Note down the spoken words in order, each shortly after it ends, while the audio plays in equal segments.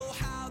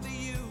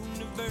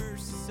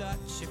universe is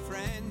such a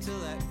friend to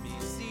let me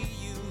see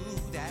you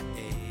that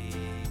day.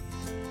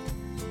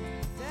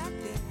 That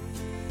day.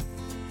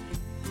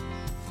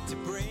 To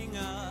bring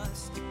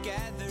us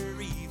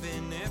together,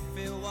 even if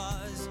it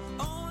was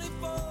only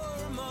for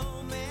a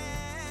moment.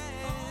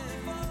 Only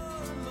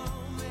for a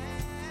moment.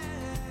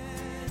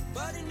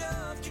 But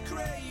enough to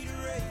create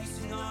a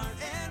racing heart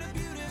and a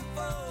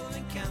beautiful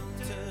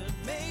encounter.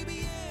 Maybe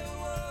it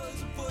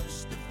was a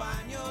push to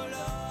find your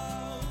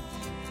love.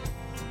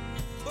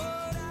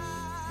 But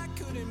I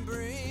couldn't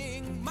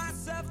bring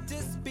myself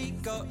to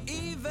speak or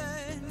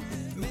even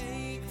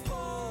make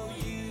for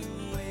you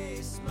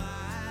a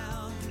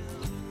smile.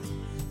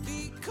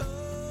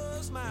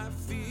 Because my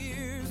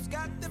fears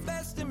got the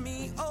best of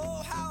me.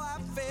 Oh, how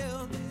I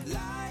felt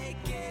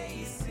like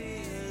a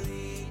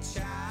silly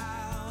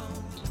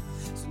child.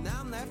 So now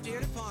I'm left here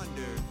to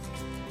ponder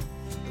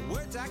the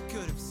words I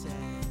could have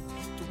said,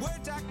 the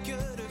words I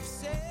could have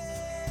said.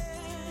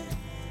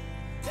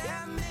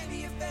 That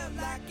maybe it felt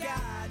like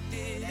I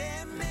did,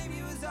 and maybe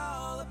it was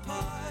all a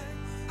part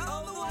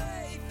of the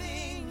way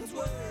things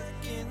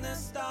work in the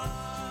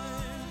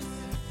stars.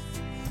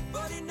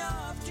 But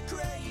enough to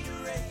create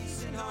a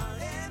racing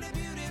heart and a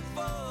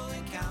beautiful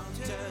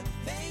encounter.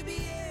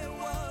 Maybe it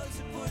was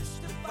a push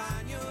to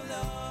find your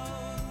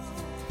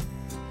love.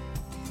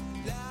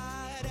 La,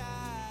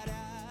 da,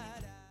 da,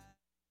 da.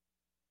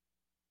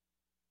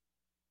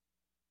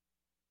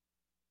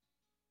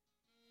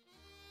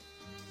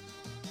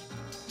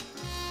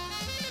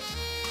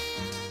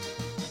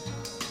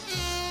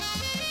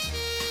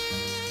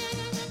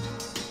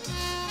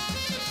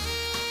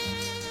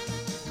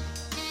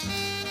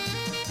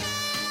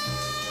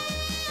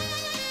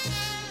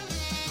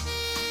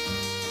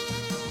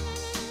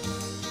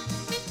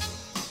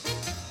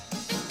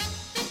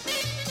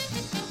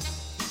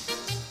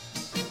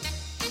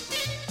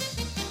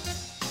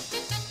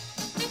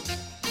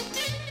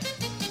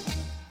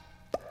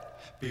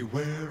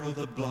 Beware of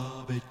the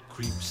blob, it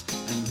creeps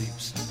and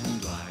leaps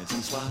and glides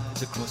and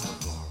slides across the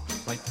floor,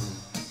 right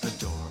through the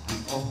door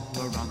and all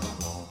around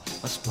the wall.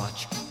 A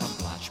splotch,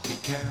 a blotch, be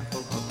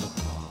careful of the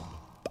blob.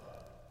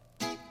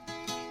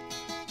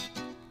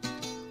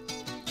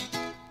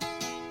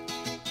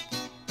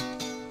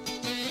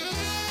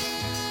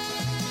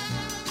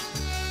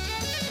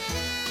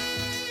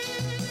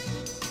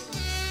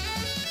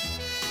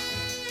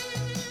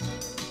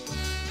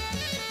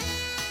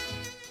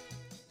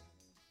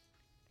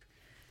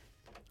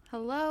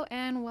 Hello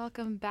and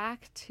welcome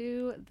back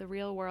to The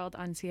Real World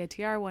on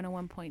CITR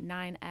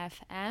 101.9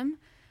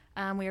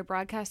 FM. We are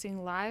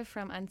broadcasting live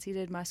from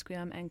unceded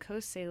Musqueam and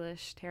Coast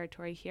Salish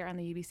territory here on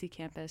the UBC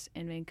campus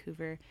in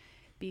Vancouver,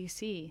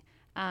 BC.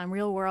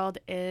 Real World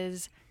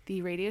is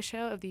the radio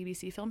show of the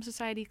UBC Film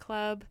Society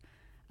Club.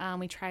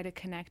 We try to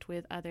connect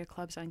with other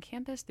clubs on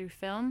campus through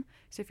film.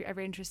 So if you're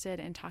ever interested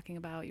in talking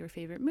about your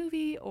favorite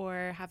movie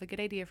or have a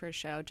good idea for a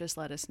show, just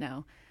let us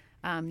know.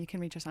 You can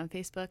reach us on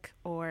Facebook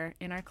or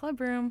in our club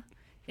room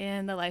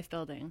in the Life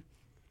Building.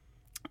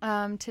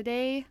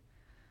 Today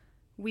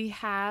we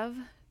have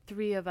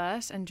three of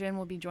us, and Jen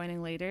will be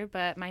joining later,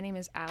 but my name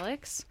is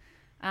Alex.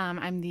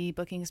 I'm the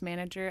bookings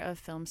manager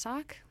of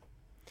FilmSoc.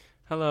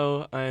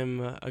 Hello, I'm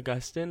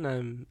Augustin.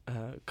 I'm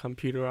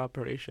computer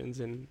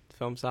operations in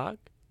FilmSoc.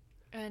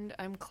 And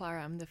I'm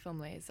Clara. I'm the film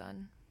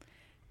liaison.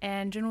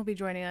 And Jen will be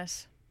joining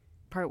us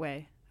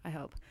partway, I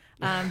hope.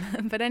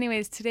 But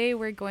anyways, today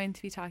we're going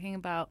to be talking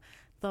about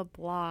The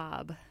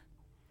BLOB,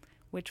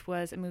 which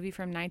was a movie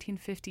from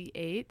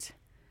 1958.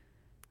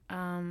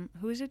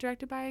 Who is it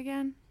directed by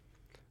again?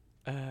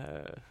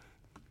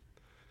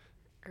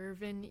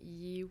 Irvin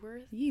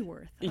Yeworth.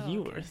 Yeworth. Oh,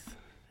 Yeworth. Okay.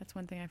 That's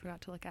one thing I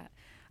forgot to look at.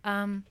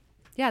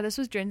 Yeah, this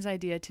was Jen's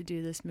idea to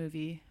do this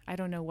movie. I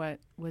don't know what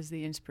was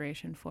the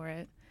inspiration for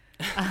it.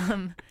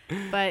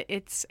 But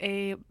it's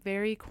a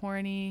very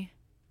corny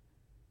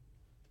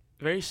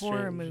Very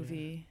horror strange,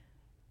 movie,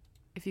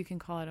 if you can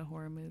call it a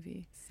horror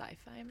movie.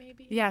 Sci-fi,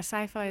 maybe? Yeah,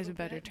 sci-fi is a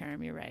Little better bit.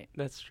 term. You're right.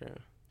 That's true.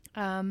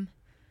 But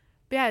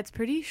yeah, it's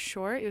pretty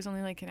short. It was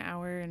only like an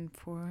hour and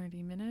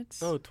 40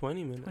 minutes. Oh,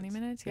 20 minutes. 20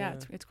 minutes? Yeah,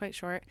 it's quite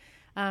short.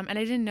 And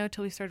I didn't know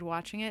till we started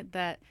watching it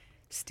that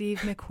Steve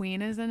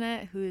McQueen is in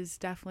it, who is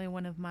definitely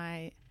one of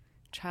my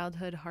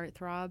childhood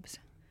heartthrobs.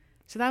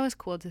 So that was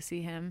cool to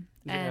see him.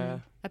 Yeah.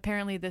 And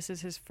apparently this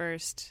is his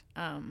first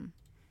kind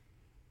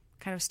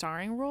of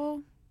starring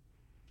role.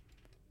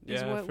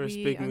 Is Yeah, what first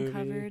we big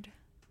uncovered.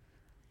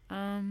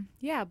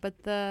 Yeah,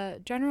 but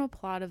the general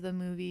plot of the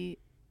movie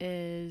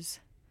is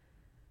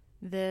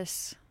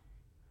this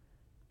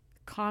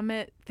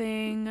comet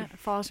thing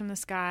falls from the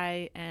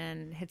sky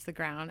and hits the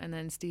ground, and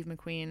then Steve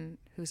McQueen,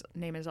 whose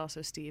name is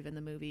also Steve in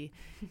the movie,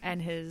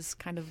 and his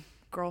kind of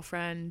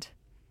girlfriend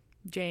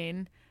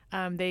Jane,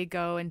 they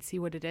go and see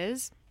what it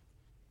is.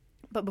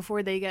 But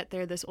before they get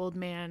there, this old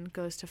man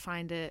goes to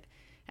find it,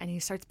 and he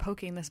starts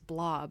poking this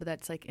blob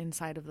that's like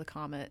inside of the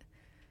comet.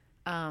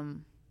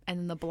 And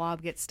then the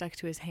blob gets stuck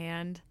to his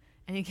hand,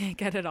 and he can't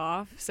get it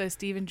off. So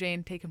Steve and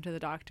Jane take him to the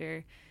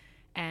doctor,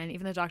 and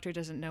even the doctor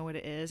doesn't know what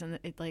it is, and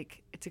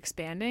it's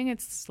expanding.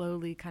 It's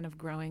slowly kind of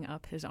growing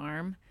up his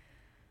arm.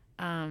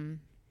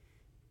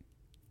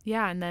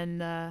 Yeah, and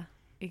then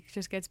it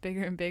just gets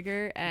bigger and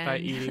bigger. And By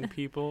eating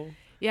people.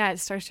 Yeah, it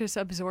starts just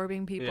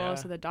absorbing people. Yeah.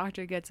 So the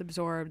doctor gets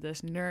absorbed,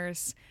 this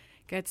nurse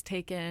gets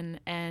taken,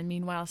 and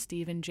meanwhile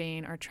Steve and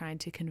Jane are trying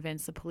to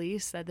convince the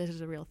police that this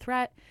is a real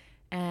threat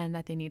and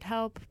that they need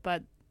help.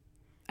 But,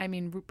 I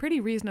mean, pretty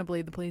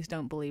reasonably, the police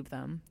don't believe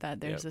them,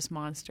 that there's this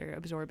monster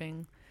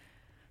absorbing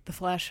the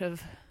flesh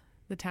of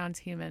the town's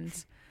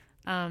humans.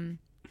 But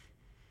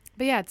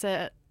yeah, it's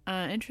a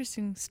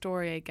interesting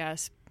story, I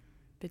guess,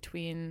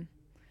 between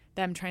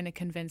them trying to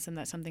convince them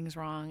that something's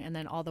wrong, and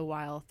then all the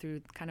while,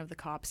 through kind of the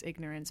cops'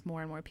 ignorance,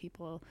 more and more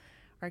people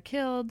are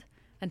killed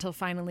until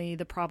finally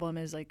the problem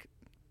is like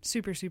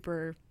super,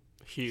 super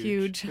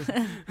huge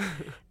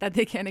that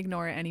they can't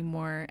ignore it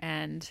anymore.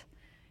 And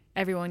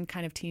everyone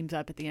kind of teams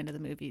up at the end of the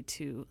movie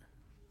to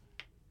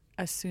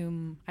I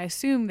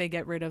assume they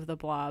get rid of the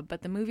blob,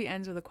 but the movie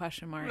ends with a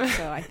question mark,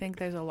 so I think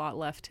there's a lot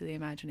left to the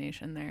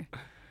imagination there.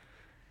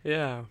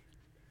 Yeah.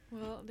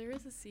 Well, there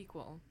is a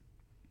sequel.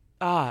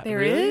 Ah, There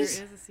really? is?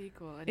 There is a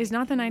sequel. and It's it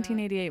not the came out-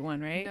 1988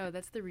 one, right? No,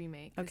 that's the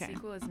remake. Okay. The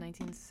sequel is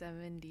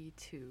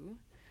 1972.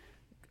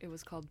 It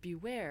was called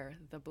Beware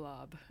the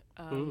Blob.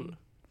 Ooh.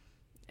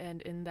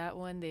 And in that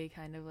one, they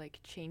kind of like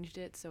changed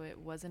it so it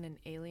wasn't an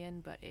alien,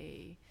 but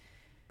a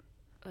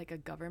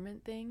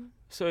government thing.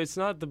 So it's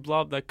not the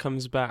blob that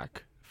comes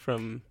back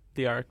from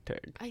the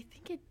Arctic. I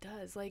think it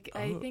does. I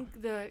Oh. think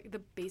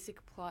the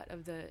basic plot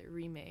of the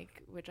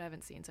remake, which I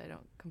haven't seen, so I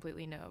don't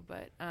completely know,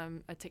 but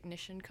a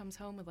technician comes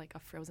home with like a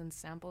frozen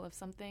sample of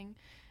something,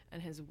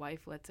 and his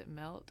wife lets it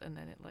melt, and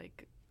then it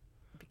like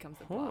becomes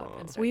the blob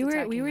and starts We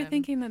attacking were them.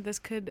 thinking that this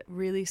could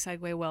really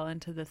segue well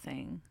into The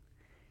Thing,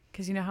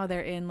 because you know how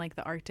they're in like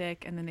the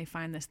Arctic and then they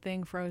find this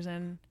thing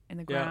frozen in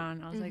the Yeah.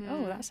 ground. I was like,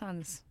 oh, Mhm. that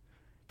sounds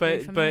very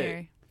But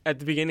familiar. at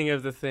the beginning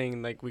of the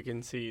thing, like we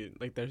can see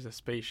like there's a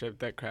spaceship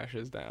that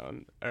crashes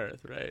down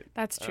Earth, right?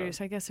 That's true. um,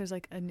 So I guess there's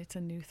like it's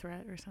a new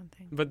threat or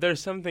something. But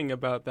there's something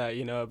about that,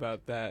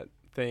 about that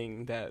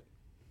thing that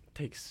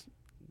takes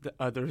the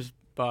others'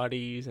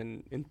 bodies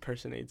and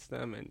impersonates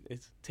them, and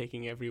it's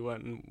taking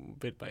everyone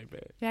bit by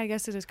bit. Yeah, I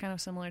guess it is kind of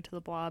similar to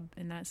the Blob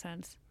in that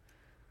sense.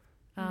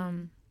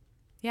 Mm.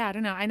 Yeah, I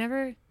don't know. I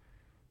never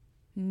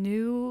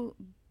knew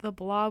the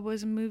Blob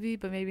was a movie,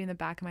 but maybe in the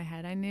back of my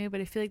head I knew. But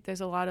I feel like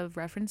there's a lot of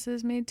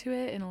references made to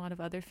it in a lot of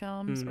other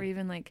films, or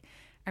even like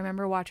I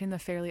remember watching the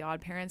Fairly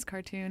Odd Parents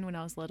cartoon when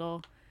I was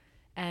little,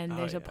 and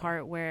there's a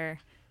part where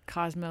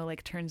Cosmo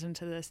like turns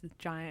into this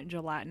giant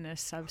gelatinous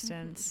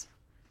substance,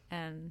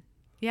 and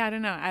yeah, I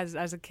don't know. As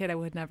a kid, I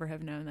would never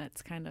have known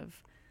that's kind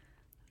of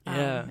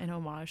an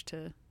homage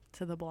to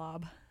the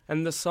Blob.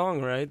 And the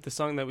song, right? The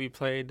song that we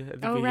played at the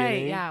beginning. Oh,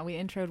 right, yeah. We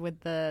introed with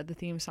the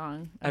theme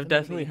song. of I've the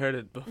definitely movie. heard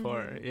it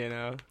before,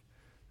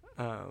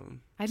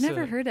 I'd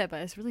never heard it,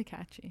 but it's really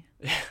catchy.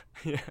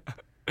 Yeah.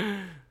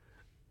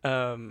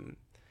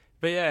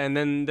 But yeah, and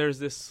then there's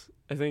this,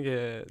 I think,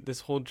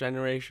 this whole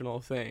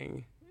generational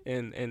thing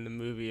in the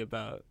movie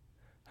about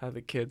how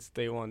the kids,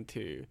 they want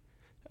to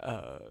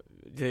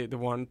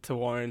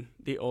warn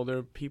the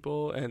older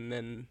people, and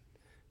then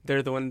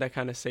they're the one that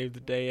kind of save the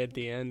day at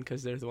the end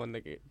because they're the one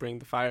that bring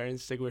the fire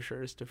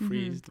extinguishers to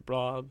freeze the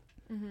blob.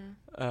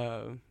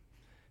 Mm-hmm.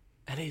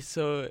 And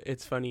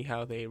it's funny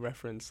how they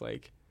reference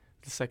like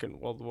the Second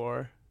World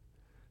War.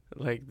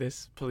 Like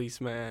this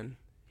policeman,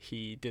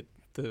 he did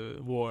the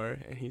war,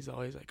 and he's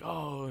always like,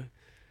 oh,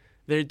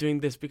 they're doing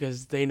this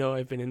because they know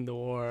I've been in the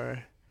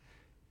war.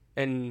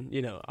 And,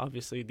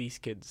 obviously these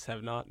kids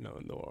have not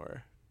known the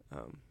war.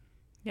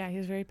 Yeah, he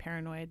was very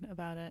paranoid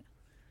about it.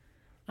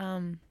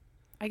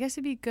 I guess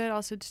it'd be good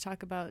also to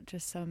talk about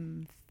just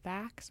some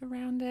facts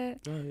around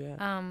it. Oh,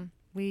 yeah.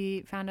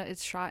 We found out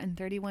it's shot in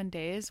 31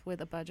 days with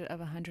a budget of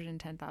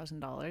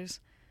 $110,000,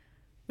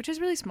 which is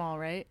really small,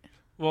 right?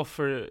 Well, was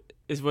it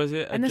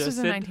adjusted? And this was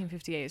in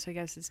 1958, so I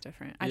guess it's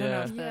different. I don't know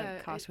Yeah. if the Yeah,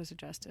 cost was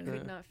adjusted. I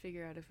could not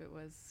figure out if it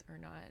was or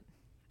not.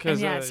 And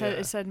yeah,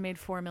 it said made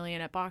 $4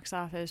 million at box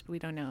office, but we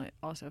don't know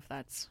also if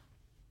that's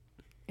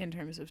in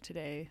terms of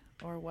today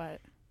or what.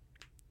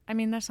 I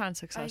mean, that sounds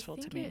successful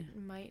to me. I think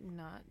it might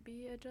not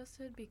be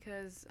adjusted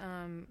because,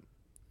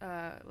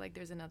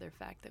 there's another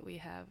fact that we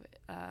have,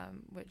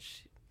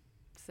 which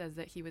says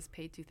that he was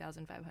paid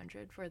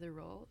 $2,500 for the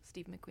role,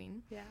 Steve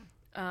McQueen. Yeah.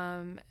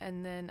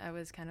 And then I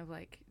was kind of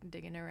like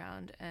digging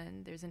around,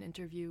 and there's an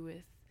interview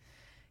with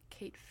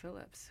Kate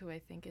Phillips, who I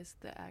think is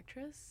the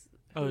actress.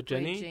 Oh, who played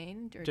Jenny?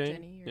 Jane or Jane?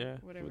 Jenny or Yeah.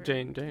 whatever.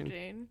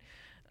 Jane.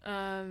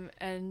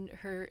 And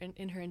her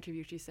in her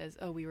interview, she says,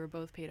 "Oh, we were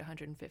both paid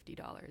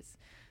 $150."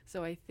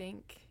 So I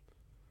think.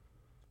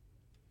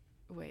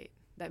 Wait,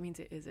 that means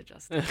it is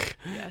adjusted.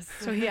 Yes.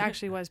 So he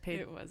actually was paid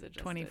It was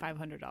adjusted.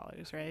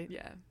 $2,500, right?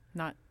 Yeah.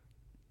 Not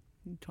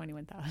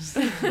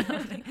 21,000.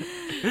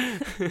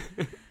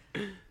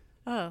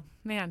 Oh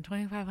man,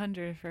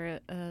 2,500 for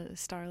a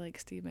star like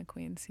Steve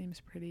McQueen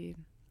seems pretty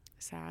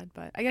sad,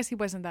 but I guess he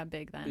wasn't that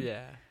big then.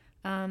 Yeah.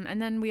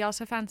 And then we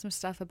also found some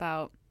stuff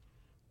about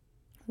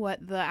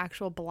what the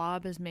actual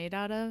blob is made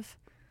out of.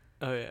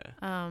 Oh, yeah.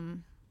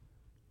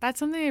 That's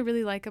something I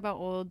really like about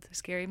old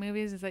scary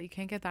movies, is that you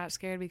can't get that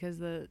scared because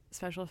the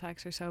special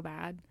effects are so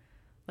bad,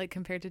 like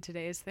compared to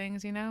today's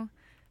things, you know?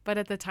 But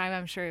at the time,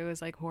 I'm sure it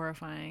was like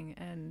horrifying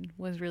and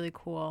was really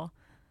cool.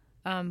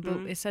 But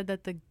it said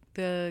that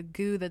the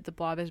goo that the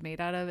blob is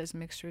made out of is a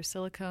mixture of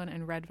silicone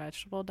and red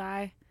vegetable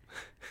dye.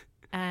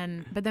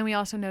 But then we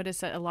also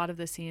noticed that a lot of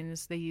the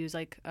scenes, they use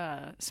like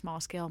a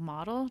small scale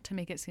model to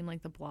make it seem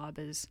like the blob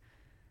is,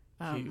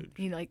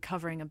 like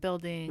covering a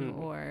building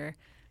or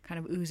kind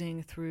of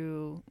oozing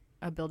through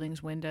a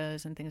building's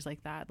windows and things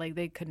like that. Like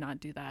they could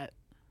not do that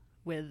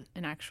with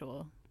an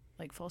actual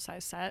like full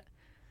size set.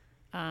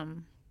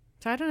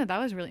 So I don't know. That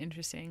was really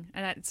interesting,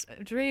 and it's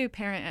very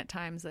apparent at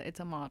times that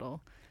it's a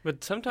model.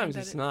 But sometimes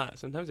it's not.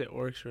 Sometimes it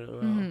works really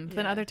well. But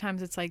then other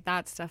times it's like,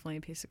 that's definitely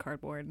a piece of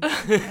cardboard. And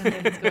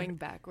then it's going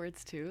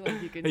backwards too.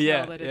 Like you can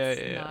tell that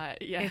it's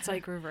not. Yeah. It's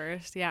like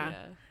reversed. Yeah.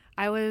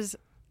 I was,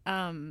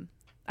 I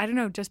don't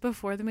know, just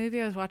before the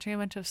movie, I was watching a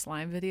bunch of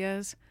slime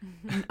videos,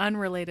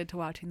 unrelated to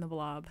watching the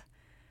Blob.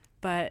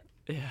 But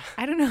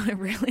I don't know, it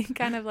really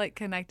kind of like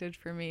connected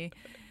for me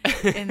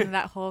in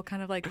that whole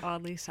kind of like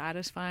oddly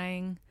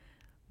satisfying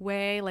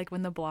way, like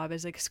when the blob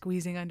is like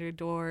squeezing under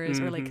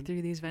doors or like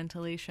through these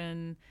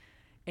ventilation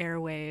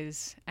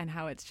airways, and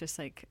how it's just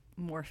like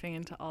morphing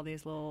into all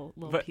these little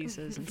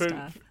pieces and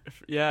stuff.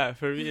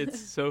 For me it's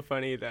so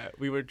funny that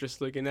we were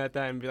just looking at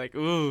that and be like,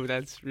 ooh,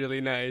 that's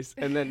really nice,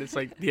 and then it's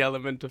like the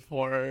element of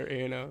horror,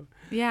 you know.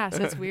 Yeah,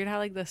 so it's weird how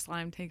like the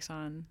slime takes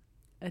on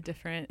a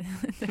different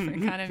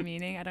kind of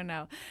meaning. I don't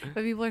know,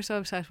 but people are so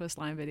obsessed with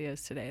slime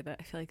videos today that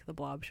I feel like the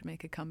Blob should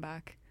make a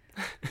comeback.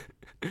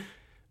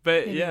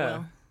 But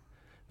maybe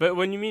but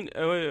when you mean,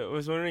 I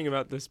was wondering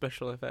about the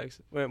special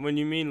effects. When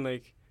you mean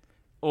like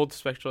old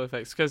special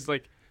effects, because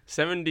like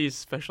 70s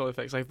special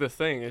effects, like The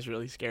Thing is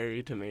really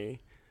scary to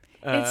me.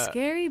 It's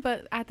scary,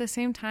 but at the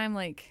same time,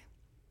 like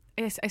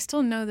I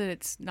still know that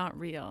it's not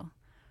real.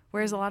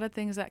 Whereas a lot of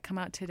things that come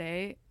out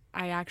today,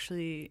 I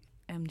actually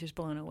am just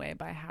blown away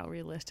by how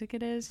realistic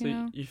it is. You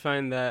know? You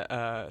find that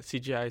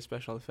CGI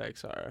special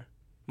effects are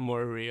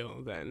more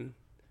real than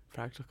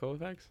practical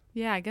effects?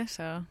 Yeah, I guess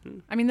so.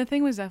 I mean, The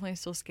Thing was definitely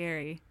still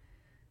scary.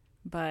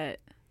 But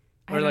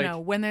I don't know,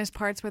 when there's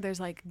parts where there's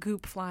like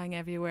goop flying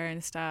everywhere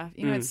and stuff,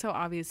 you know, it's so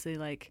obviously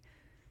like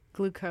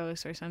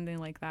glucose or something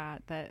like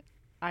that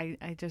I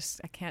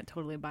can't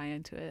totally buy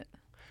into it.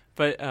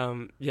 But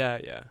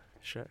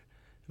sure.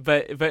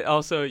 But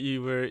also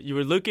you were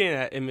looking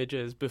at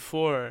images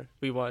before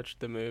we watched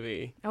the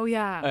movie. Oh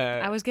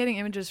yeah. I was getting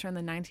images from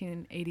the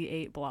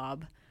 1988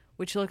 Blob,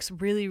 which looks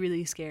really,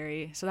 really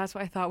scary. So that's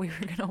what I thought we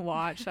were going to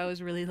watch. So I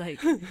was really like,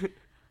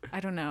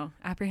 I don't know,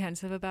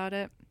 apprehensive about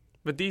it.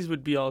 But these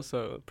would be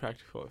also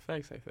practical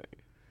effects, I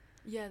think.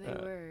 Yeah, they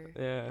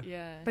were.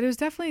 Yeah. But it was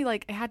definitely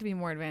like, it had to be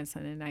more advanced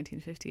than in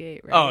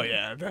 1958, right? Oh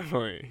yeah,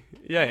 definitely.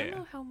 Yeah, I don't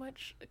know how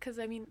much, because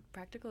I mean,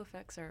 practical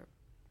effects are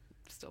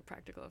still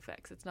practical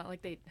effects. It's not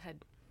like they had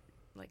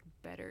like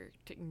better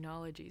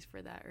technologies for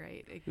that,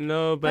 right?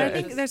 No, but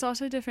I think there's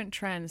also different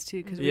trends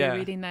too, because we were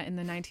reading that in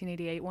the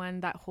 1988 one,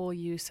 that whole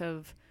use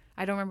of,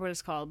 I don't remember what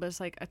it's called, but it's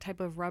like a type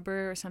of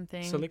rubber or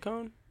something.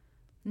 Silicone?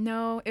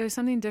 No, it was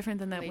something different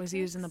than that was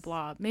used in the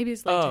Blob. Maybe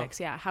it's latex,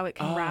 how it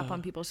can wrap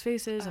on people's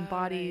faces and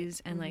bodies,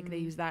 right. And like they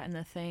use that in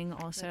The Thing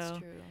also. That's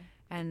true.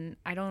 And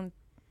I don't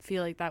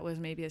feel like that was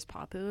maybe as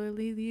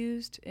popularly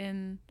used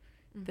in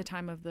the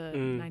time of the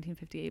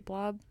 1958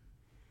 Blob.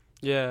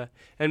 Yeah,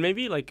 and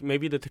maybe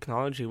the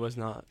technology was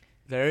not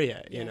there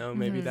yet, you know?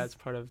 Maybe that's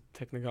part of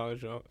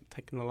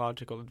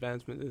technological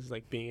advancement, is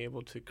like being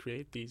able to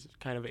create these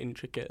kind of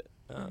intricate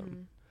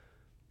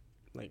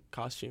like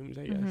costumes,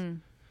 I guess.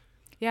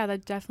 Yeah,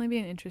 that'd definitely be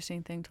an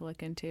interesting thing to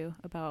look into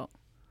about,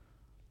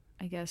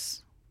 I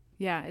guess,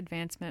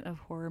 advancement of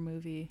horror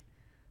movie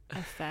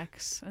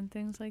effects and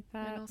things like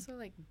that. And also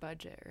like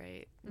budget,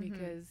 right?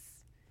 Because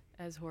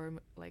as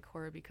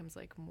horror becomes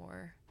like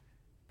more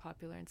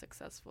popular and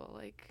successful,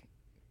 like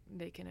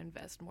they can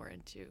invest more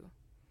into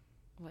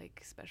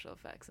like special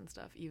effects and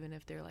stuff, even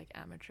if they're like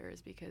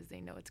amateurs, because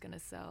they know it's gonna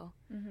sell.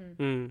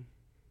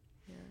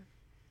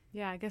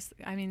 Yeah, I guess,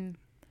 I mean,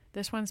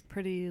 this one's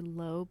pretty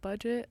low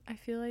budget, I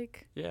feel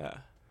like. Yeah.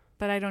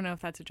 But I don't know if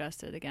that's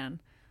adjusted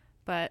again.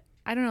 But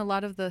I don't know, a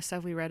lot of the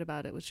stuff we read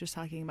about it was just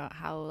talking about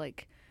how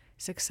like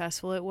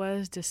successful it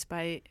was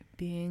despite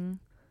being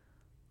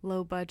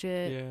low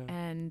budget. Yeah.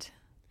 And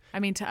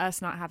I mean, to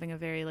us not having a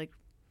very like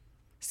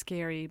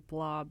scary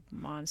blob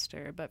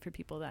monster, but for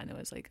people then it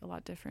was like a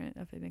lot different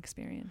of an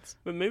experience.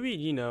 But maybe,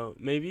 you know,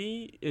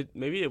 maybe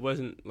it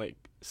wasn't like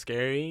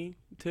scary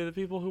to the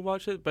people who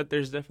watched it, but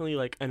there's definitely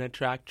like an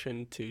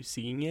attraction to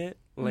seeing it.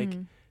 Like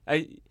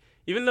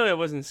even though I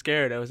wasn't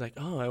scared, I was like,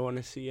 oh, I want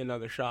to see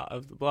another shot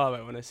of the Blob.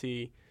 I want to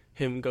see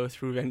him go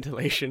through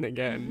ventilation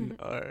again,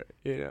 or,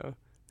 you know.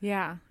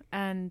 Yeah,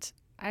 and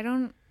I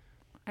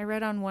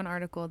read on one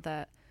article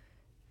that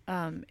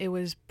it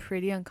was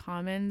pretty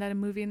uncommon that a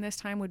movie in this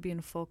time would be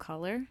in full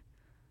color,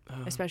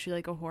 especially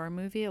like a horror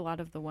movie. A lot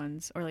of the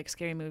ones, or like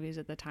scary movies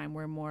at the time,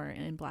 were more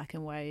in black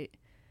and white.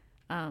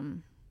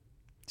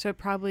 So it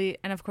probably,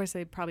 and of course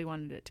they probably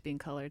wanted it to be in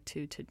color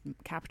too, to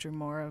capture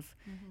more of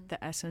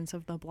the essence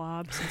of the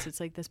blob, since it's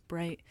like this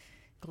bright,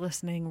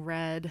 glistening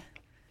red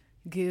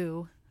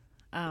goo.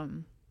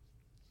 So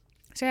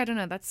yeah, I don't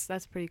know. That's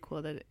pretty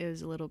cool that it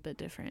was a little bit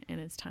different in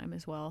its time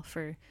as well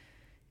for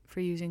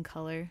using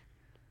color.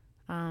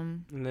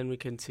 And then we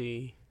can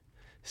see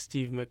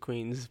Steve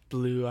McQueen's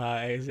blue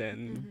eyes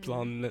and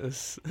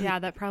blondness. Yeah,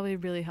 that probably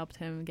really helped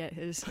him get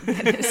his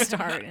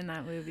start in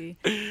that movie.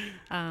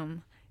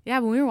 Yeah,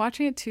 when we were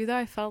watching it too, though,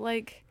 I felt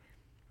like,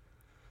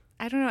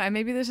 I don't know,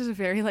 maybe this is a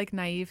very like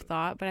naive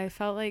thought, but I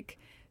felt like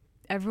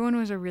everyone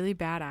was a really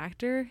bad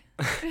actor.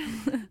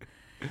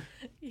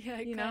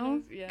 Yeah, you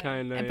know?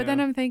 Kind of. But then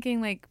I'm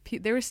thinking like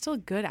there were still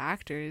good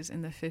actors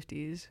in the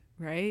 50s,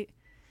 right?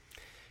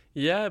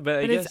 Yeah,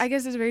 but I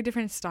guess it's a very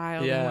different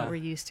style than what we're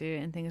used to,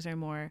 and things are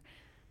more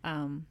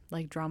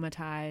like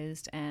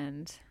dramatized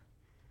and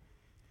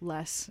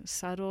less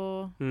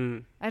subtle.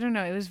 I don't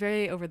know, it was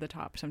very over the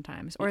top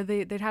sometimes, or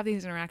they'd have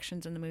these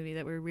interactions in the movie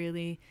that were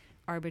really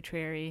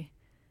arbitrary.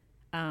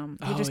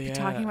 They'd just be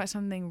talking about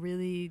something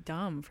really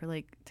dumb for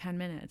like 10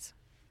 minutes,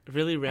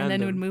 really random, and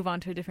then it would move on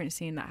to a different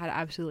scene that had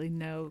absolutely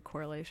no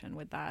correlation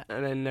with that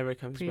and then never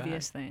comes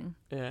previous back. thing.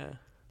 Yeah.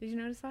 Did you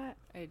notice that?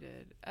 I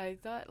did. I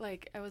thought,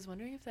 like, I was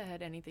wondering if that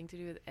had anything to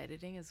do with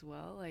editing as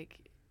well,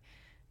 like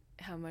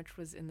how much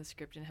was in the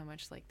script and how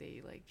much like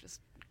they like just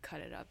cut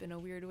it up in a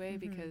weird way,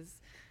 because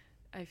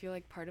I feel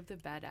like part of the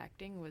bad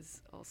acting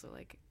was also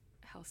like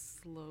how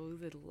slow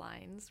the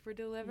lines were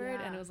delivered,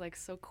 and it was like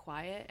so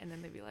quiet, and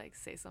then they'd be like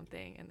say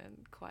something and then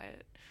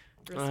quiet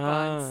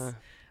response.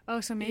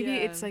 Oh, so maybe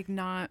it's like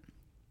not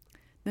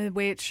the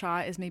way it's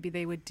shot is maybe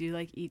they would do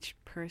like each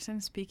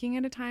person speaking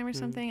at a time or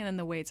something, and then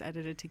the way it's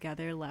edited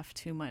together left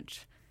too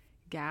much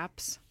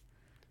gaps.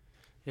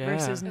 Yeah.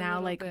 Versus A now,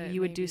 little like bit, you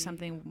would do maybe.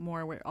 something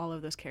more where all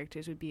of those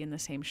characters would be in the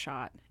same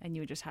shot, and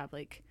you would just have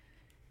like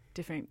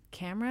different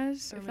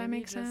cameras, Or if that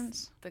maybe makes just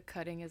sense. The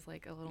cutting is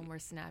like a little more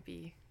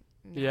snappy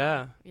now.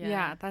 Yeah.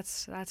 Yeah,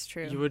 that's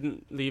true. You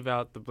wouldn't leave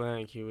out the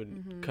blank. You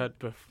would cut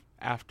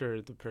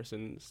after the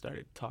person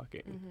started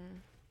talking.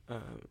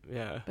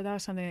 Yeah. But that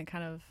was something that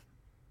kind of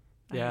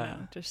I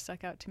don't know, just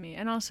stuck out to me.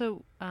 And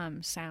also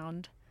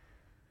sound.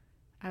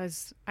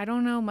 I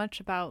don't know much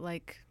about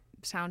like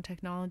sound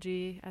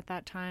technology at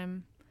that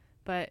time,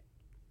 but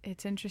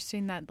it's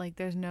interesting that like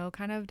there's no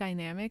kind of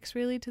dynamics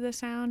really to the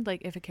sound.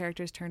 Like if a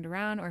character is turned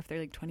around or if they're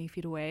like 20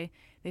 feet away,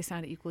 they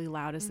sound equally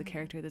loud as the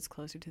character that's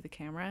closer to the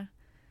camera.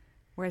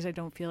 Whereas I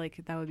don't feel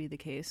like that would be the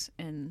case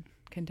in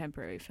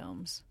contemporary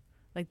films.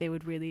 Like they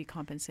would really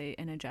compensate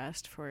and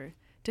adjust for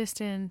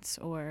distance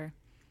or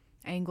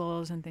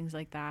angles and things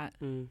like that.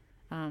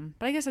 But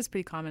I guess that's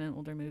pretty common in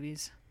older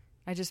movies.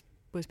 I just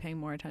was paying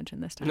more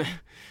attention this time.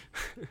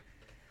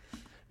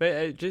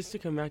 But just to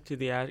come back to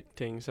the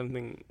acting,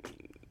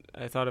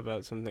 I thought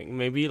about something.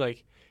 Maybe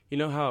like, you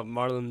know how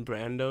Marlon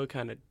Brando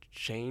kind of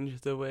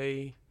changed the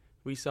way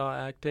we saw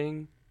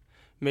acting?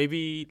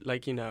 Maybe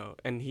like, you know,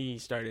 and he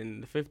started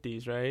in the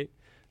 50s, right?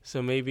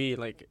 So maybe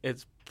like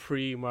it's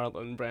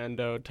pre-Marlon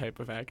Brando type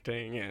of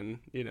acting, and,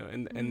 you know,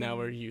 and now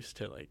we're used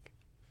to like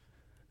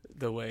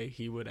the way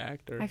he would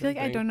act. Or I feel like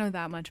I don't know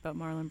that much about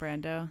Marlon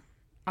Brando.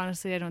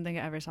 Honestly, I don't think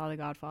I ever saw The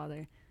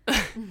Godfather.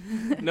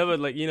 No, but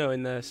like, you know,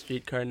 in the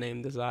Streetcar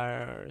Named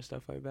Desire or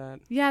stuff like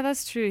that. Yeah,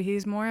 that's true.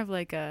 He's more of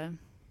like a,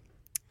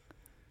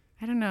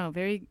 I don't know,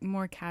 very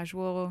more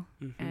casual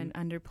and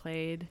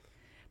underplayed.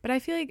 But I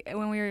feel like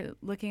when we were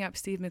looking up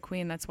Steve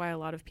McQueen, that's why a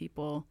lot of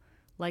people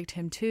liked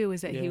him too,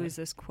 is that he was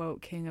this,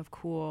 quote, king of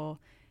cool,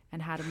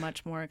 and had a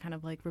much more kind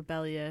of like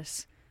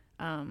rebellious,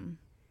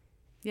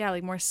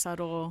 like more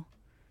subtle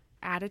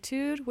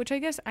attitude, which I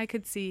guess I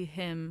could see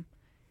him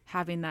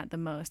having that the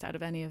most out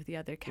of any of the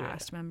other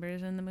cast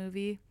members in the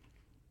movie.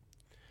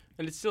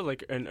 And it's still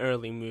like an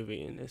early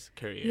movie in his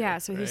career. Yeah,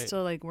 so he's right?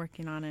 still like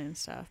working on it and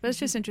stuff. But it's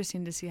just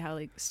interesting to see how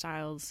like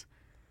styles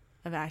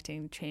of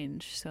acting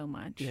change so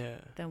much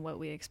than what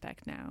we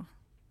expect now.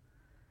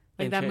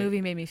 Like And that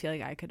movie made me feel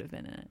like I could have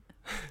been in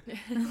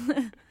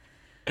it.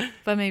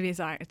 But maybe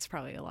it's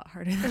probably a lot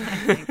harder than I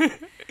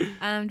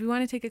think. Do we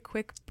want to take a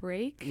quick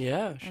break?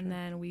 Yeah, sure. And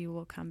then we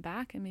will come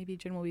back, and maybe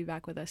Jen will be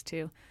back with us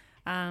too.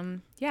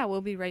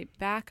 We'll be right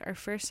back. Our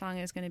first song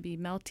is going to be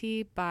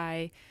Melty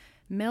by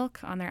Milk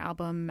on their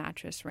album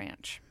Mattress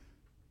Ranch.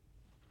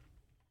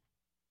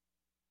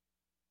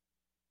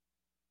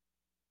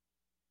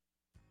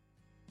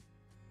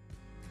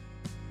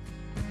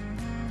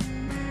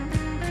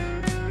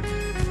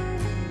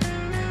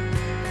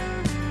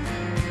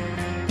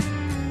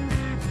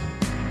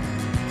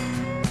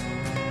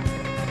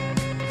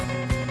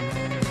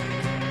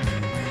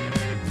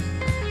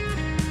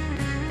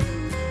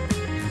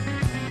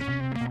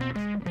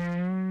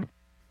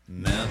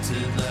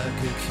 Melted like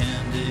a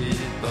candy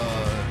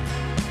bar,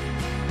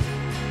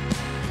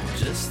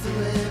 just the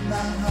way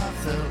my heart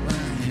felt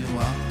when you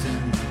walked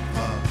in the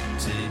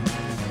party.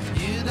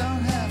 You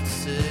don't have to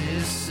say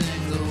a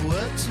single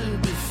word to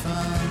be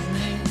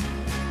funny.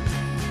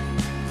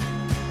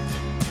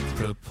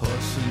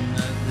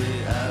 Proportionately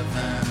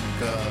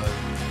avant-garde,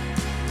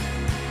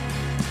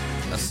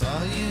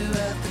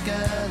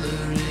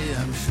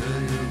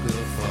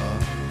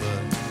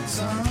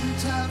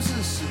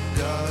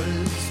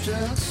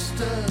 just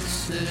a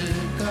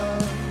cigar.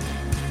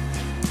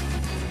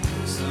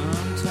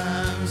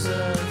 Sometimes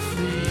I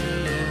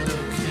feel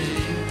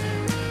okay.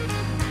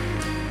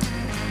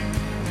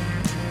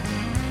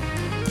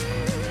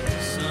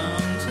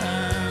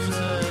 Sometimes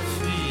I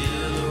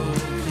feel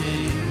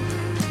okay.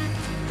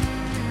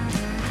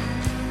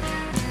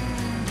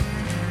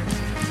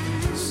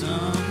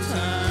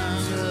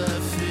 Sometimes I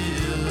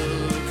feel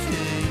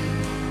okay.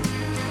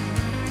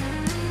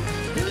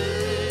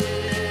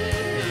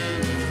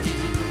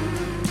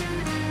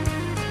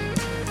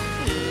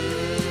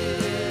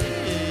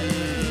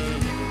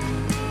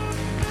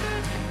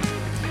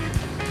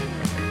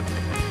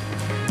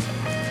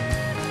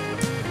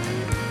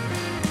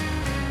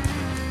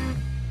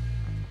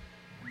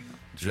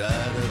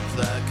 Dried up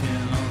like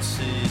an old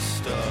sea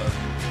star.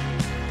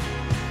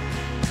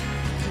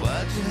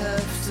 Why'd you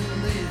have to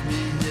leave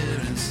me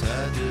here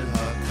inside your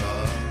hot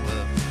car?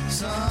 Well,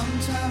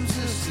 sometimes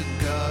a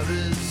cigar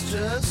is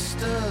just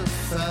a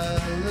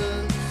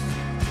phallus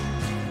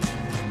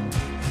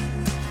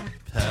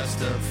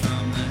passed up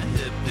from the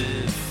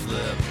hippie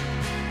flip.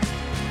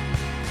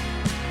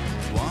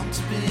 Want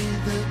to be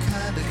the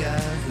kind of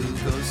guy who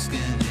goes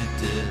skinny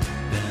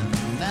dipping.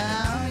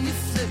 Now you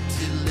flipped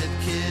your lid,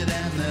 kid,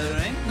 and there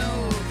ain't no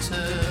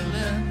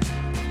telling.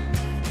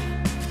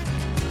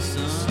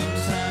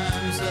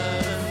 Sometimes I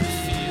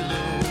feel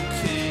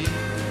okay.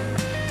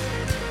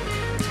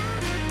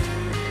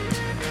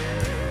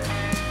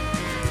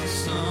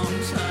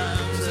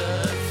 Sometimes I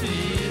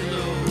feel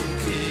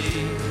okay.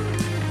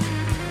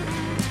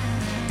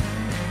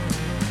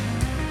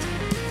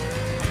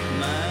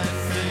 Might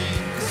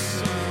think of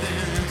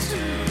something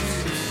to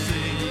say.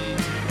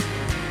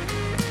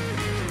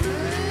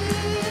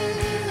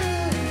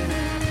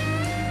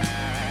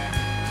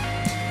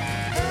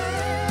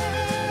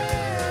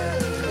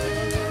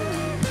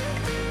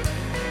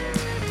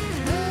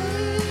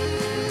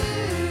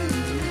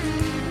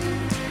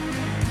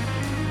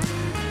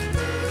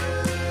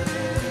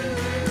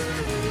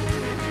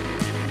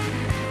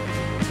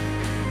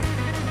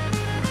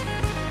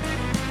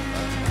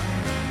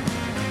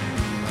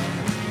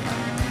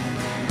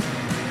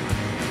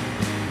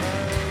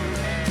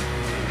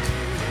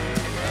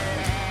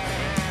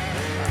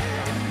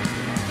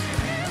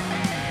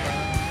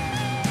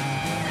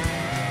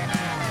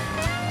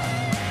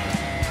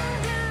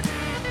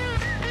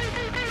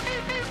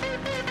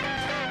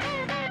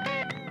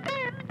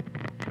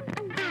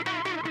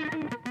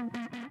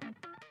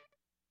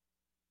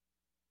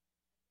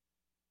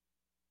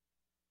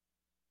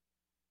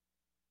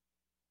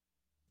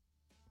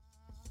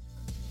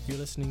 You're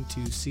listening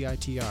to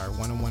CITR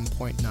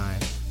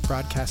 101.9,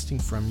 broadcasting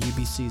from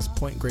UBC's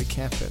Point Grey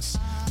campus,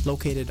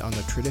 located on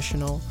the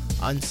traditional,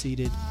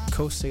 unceded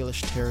Coast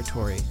Salish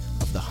territory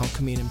of the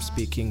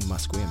Hunkaminam-speaking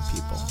Musqueam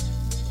people.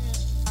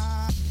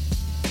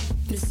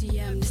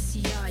 Nisiyam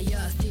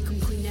nisiyaya thikum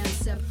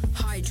kuinansab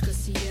hydra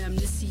siyam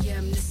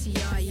nisiyam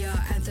nisiyaya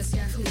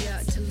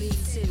anthasyakuya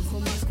talitin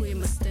homasquim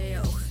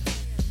masteo.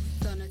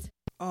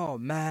 Oh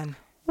man,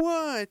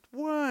 What?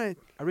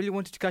 I really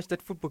wanted to catch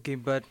that football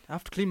game, but I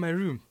have to clean my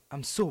room.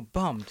 I'm so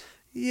bummed.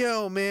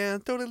 Yo,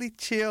 man, totally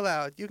chill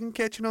out. You can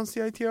catch it on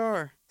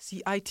CITR.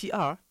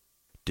 CITR?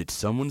 Did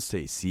someone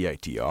say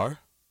CITR?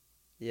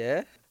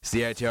 Yeah?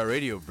 CITR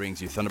Radio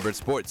brings you Thunderbird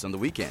Sports on the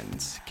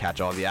weekends.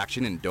 Catch all the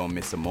action and don't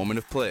miss a moment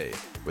of play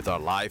with our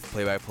live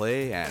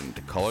play-by-play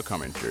and color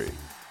commentary.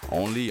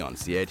 Only on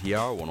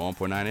CITR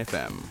 101.9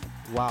 FM.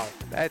 Wow,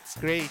 that's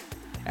great.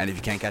 And if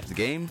you can't catch the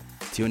game,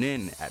 tune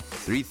in at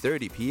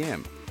 3:30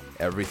 p.m.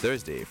 every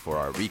Thursday for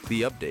our weekly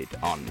update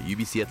on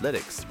UBC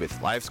Athletics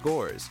with live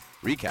scores,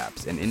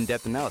 recaps, and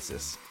in-depth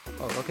analysis.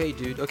 Oh, okay,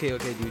 dude. Okay,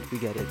 dude. We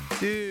get it.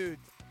 Dude.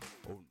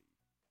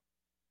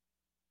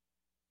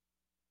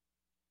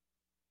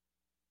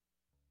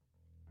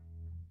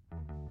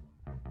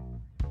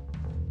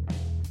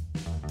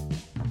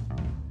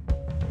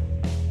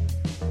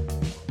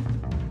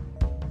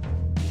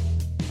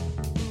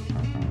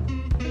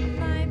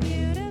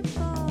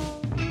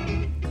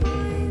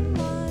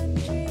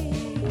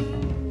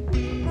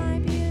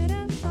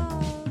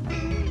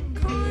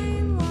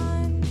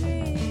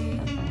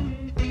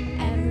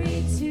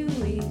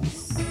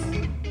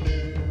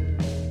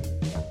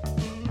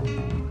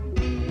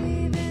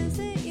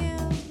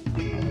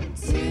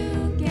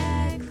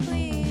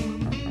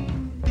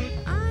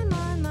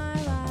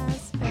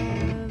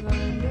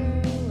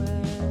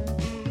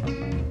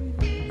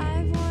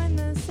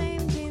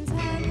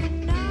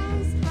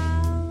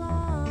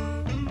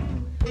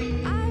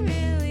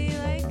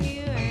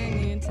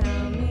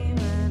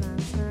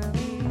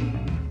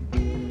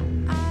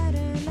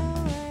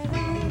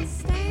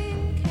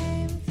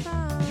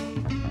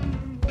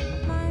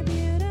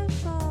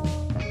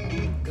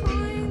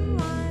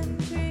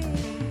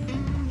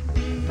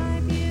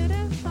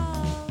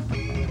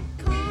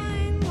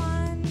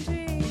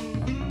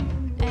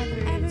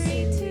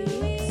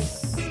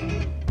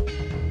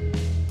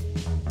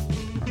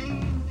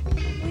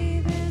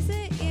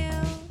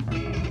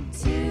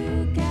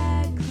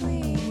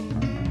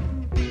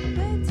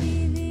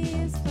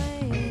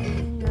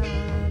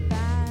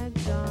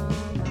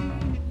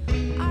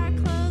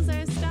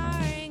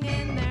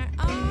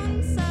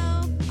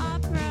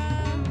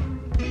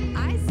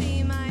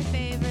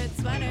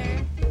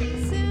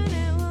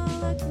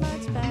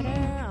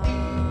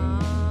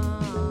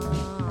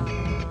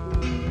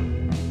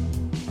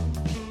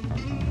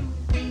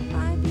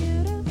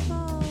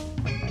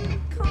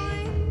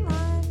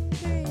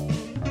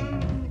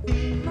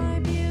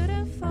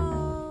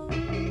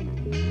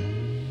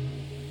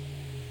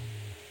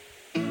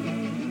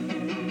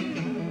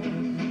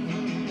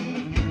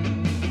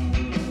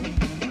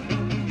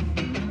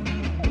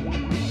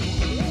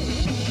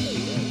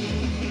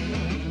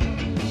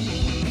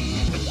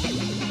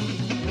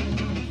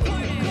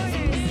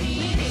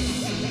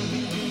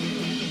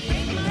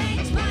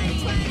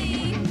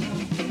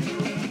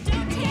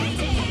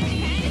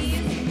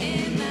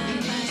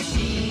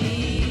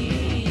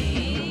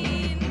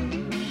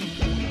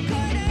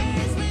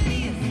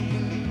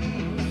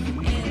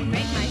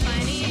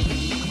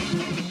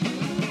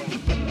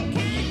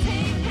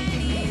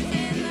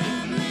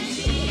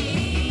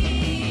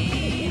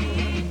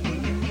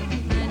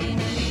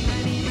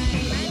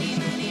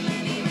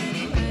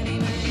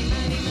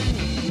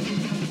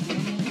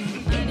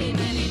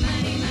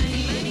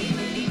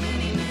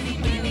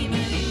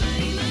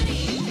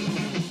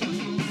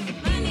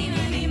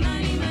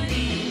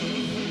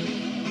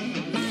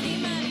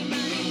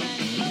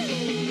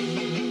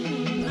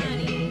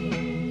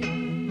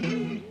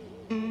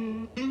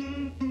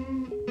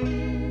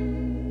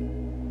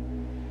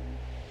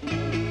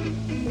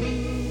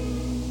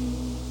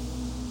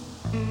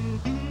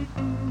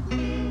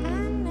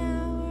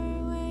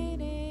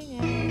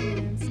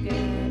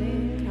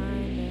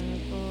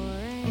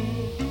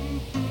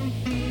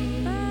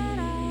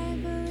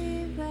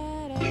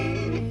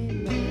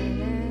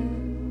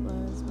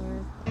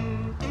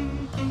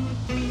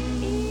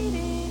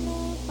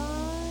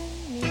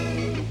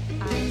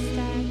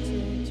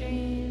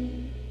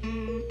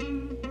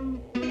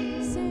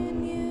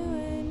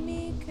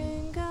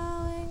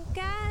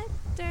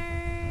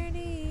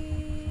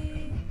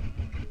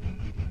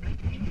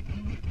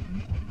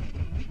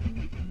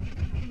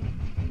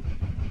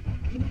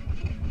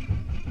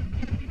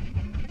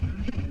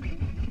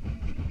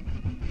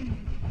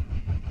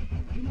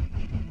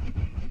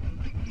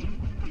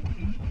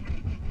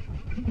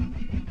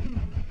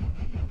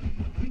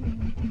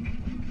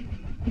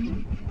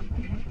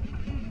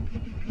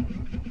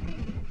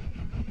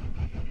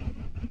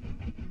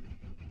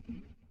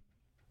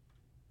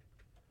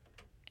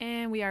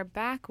 And we are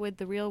back with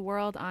The Real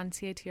World on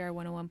CATR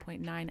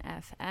 101.9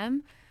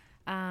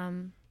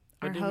 FM.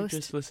 What did we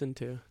just listen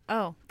to?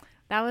 Oh,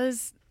 that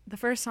was the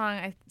first song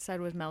I said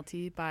was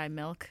Melty by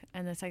Milk.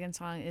 And the second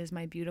song is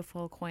My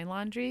Beautiful Coin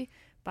Laundry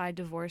by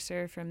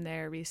Divorcer from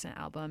their recent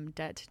album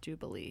Debt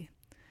Jubilee.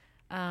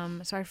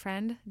 So our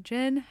friend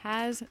Jin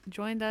has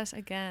joined us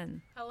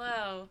again.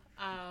 Hello.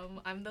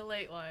 I'm the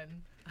late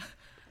one,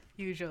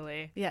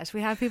 usually. Yes, we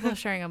have people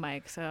sharing a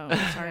mic, so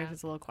sorry if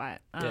it's a little quiet.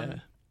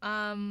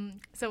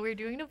 So we're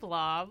doing a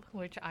BLOB,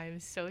 which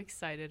I'm so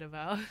excited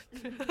about.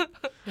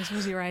 This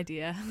was your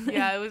idea.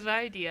 Yeah, it was my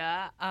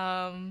idea.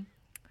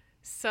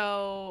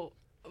 So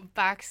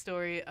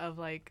backstory of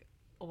like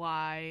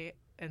why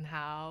and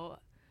how.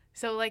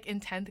 So like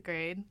in 10th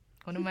grade,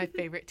 one of my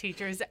favorite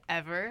teachers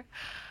ever,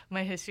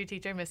 my history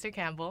teacher, Mr.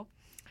 Campbell,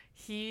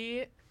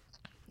 he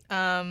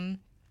was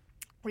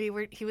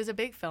a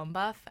big film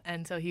buff,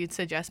 and so he would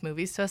suggest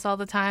movies to us all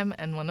the time,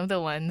 and one of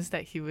the ones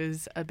that he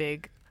was a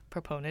big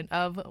proponent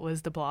of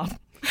was the BLOB.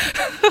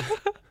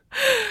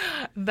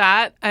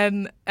 That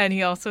and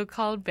he also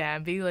called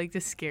Bambi like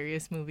the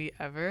scariest movie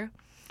ever.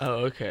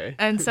 Oh, okay.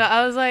 And so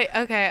I was like,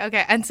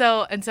 okay. And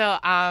so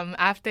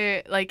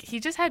after, like,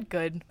 he just had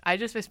I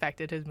just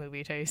respected his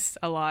movie taste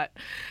a lot.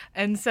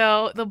 And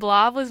so the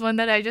BLOB was one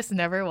that I just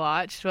never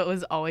watched, but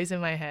was always in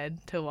my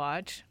head to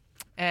watch.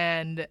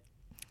 And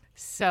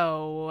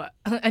so,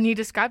 and he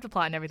described the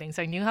plot and everything,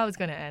 so I knew how it was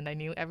going to end. I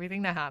knew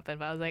everything that happened,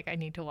 but I was like, I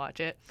need to watch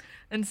it.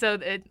 And so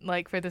it,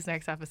 like, for this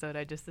next episode,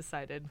 I just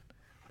decided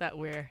that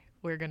we're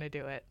going to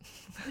do it.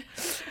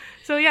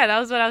 So yeah, that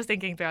was what I was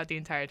thinking throughout the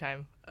entire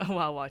time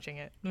while watching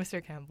it.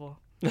 Mr. Campbell.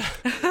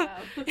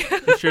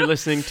 If you're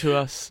listening to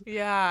us.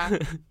 Yeah.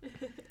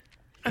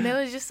 And it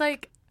was just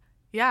like,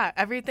 yeah,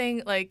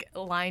 everything like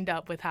lined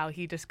up with how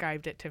he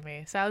described it to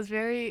me. So I was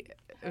very,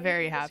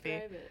 very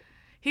happy.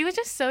 He was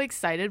just so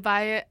excited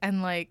by it,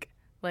 and like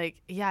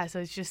yeah, so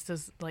it's just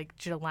this like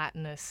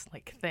gelatinous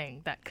like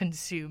thing that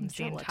consumes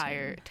the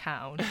entire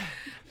town.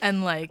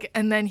 And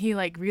then he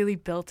like really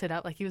built it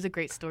up. Like he was a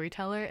great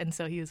storyteller, and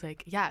so he was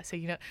like, yeah, so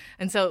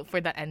and so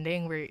for the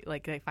ending where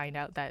like they find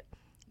out that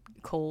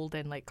cold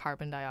and like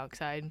carbon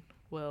dioxide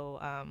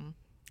will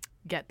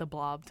get the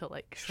blob to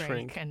like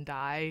shrink. And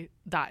die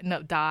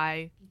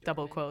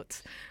double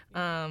quotes.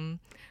 And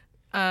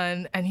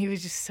he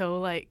was just so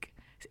like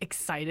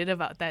excited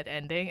about that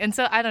ending, and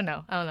so I don't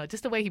know,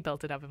 just the way he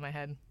built it up in my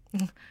head.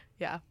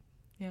 yeah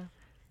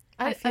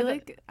I feel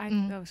like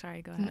oh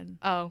sorry, go ahead.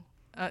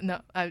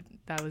 No,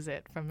 that was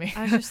it from me.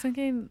 I was just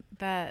thinking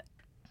that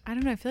I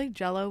don't know, I feel like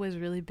Jell-O was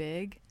really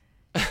big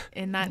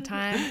in that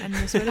time, and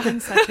this would have been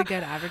such a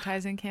good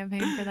advertising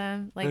campaign for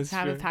them, like to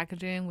have a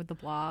packaging with the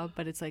blob,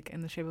 but it's like in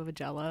the shape of a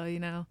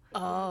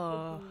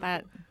Jell-O,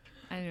 that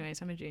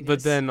anyways, I'm a genius.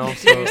 But then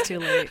also it's too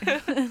late.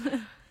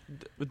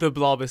 The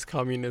blob is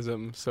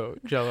communism, so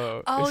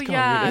Jell-O is communism.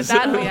 Yeah,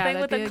 that whole thing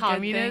with the to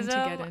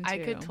communism, I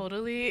could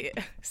totally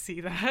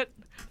see that.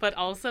 But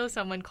also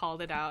someone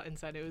called it out and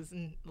said it was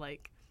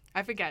like,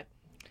 I forget.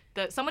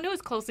 Someone who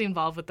was closely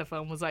involved with the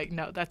film was like,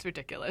 no, that's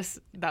ridiculous.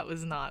 That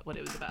was not what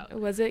it was about.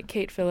 Was it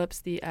Kate Phillips,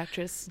 the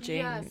actress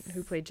Jane, yes,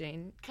 who played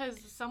Jane? Because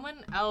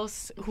someone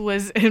else who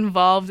was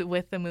involved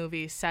with the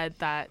movie said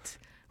that,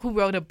 who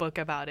wrote a book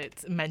about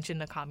it, mentioned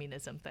the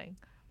communism thing.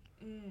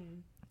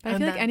 But I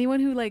feel like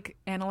anyone who like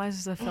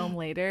analyzes a film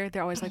later,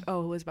 they're always like,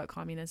 "Oh, it was about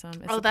communism."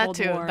 It's the Cold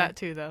War. That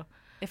too, though.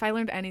 If I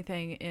learned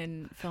anything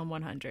in Film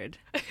 100,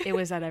 it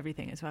was that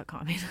everything is about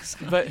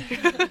communism. But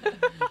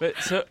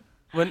so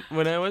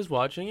when I was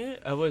watching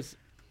it, I was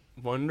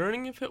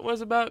wondering if it was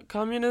about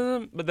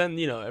communism. But then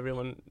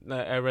everyone,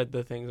 I read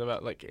the things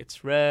about like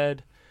it's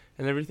red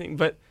and everything.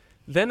 But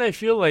then I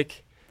feel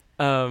like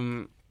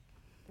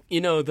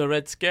the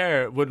Red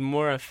Scare would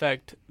more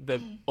affect the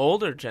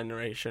older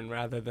generation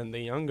rather than the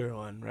younger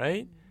one,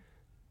 right?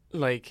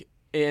 Like,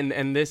 and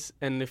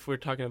if we're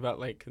talking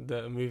about like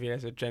the movie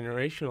as a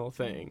generational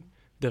thing,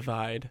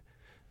 divide,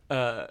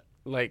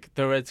 like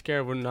the Red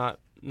Scare would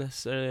not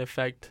necessarily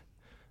affect,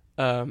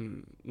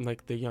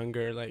 like the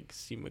younger, like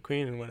Steve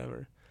McQueen and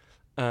whatever,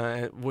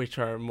 which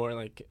are more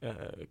like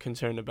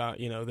concerned about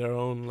their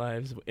own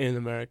lives in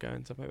America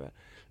and stuff like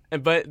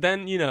that. But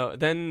then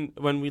then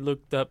when we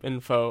looked up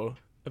info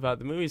about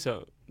the movie,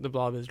 so the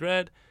blob is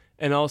red,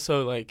 and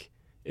also like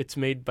it's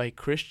made by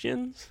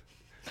Christians,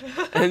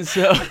 and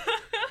so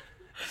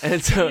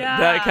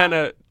that kind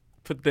of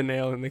put the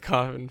nail in the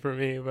coffin for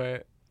me.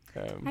 But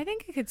I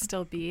think it could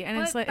still be, and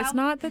it's like it's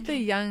not that the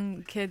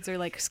young kids are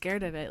like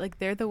scared of it, like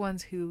they're the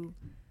ones who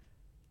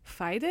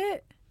fight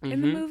it in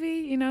the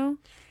movie.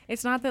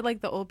 It's not that like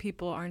the old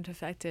people aren't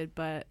affected,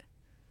 but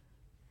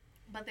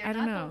they're I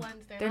don't know.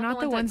 They're not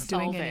the ones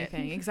doing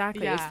anything.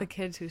 Exactly. Yeah. It's the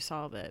kids who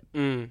solve it.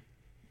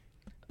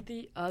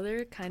 The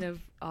other kind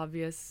of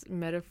obvious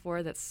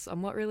metaphor that's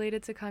somewhat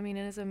related to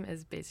communism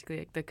is basically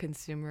like the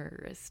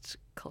consumerist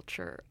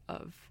culture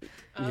of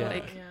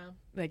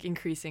like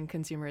increasing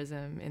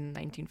consumerism in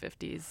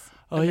 1950s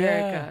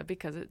America,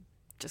 because it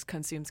just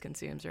consumes,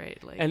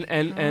 right? Like I there's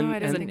didn't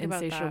an think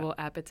about insatiable that.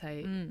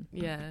 appetite.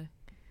 Yeah.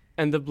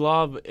 And the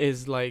blob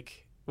is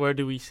like where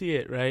do we see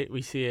it, right?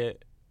 We see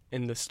it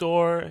in the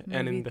store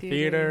and in the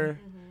theater.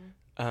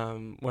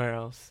 Where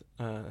else?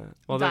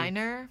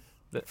 Diner,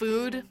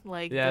 food,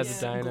 like the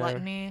diner.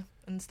 Gluttony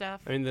and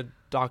stuff. I mean, the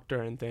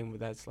doctor and thing, but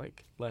that's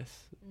like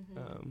less.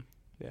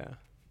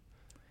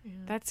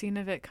 That scene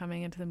of it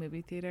coming into the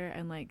movie theater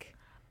and like,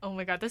 oh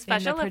my god, the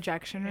special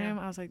projection room.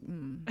 I was like,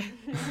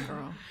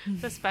 girl.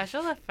 The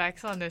special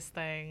effects on this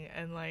thing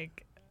and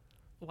like,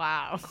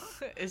 wow,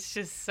 it's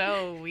just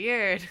so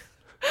weird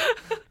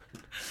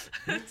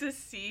to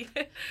see.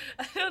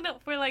 I don't know,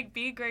 for like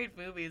B-grade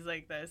movies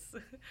like this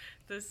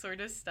sort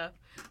of stuff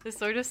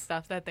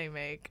that they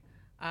make.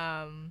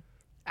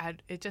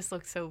 It just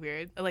looks so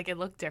weird. Like, it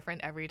looked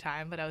different every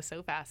time, but I was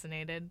so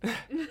fascinated.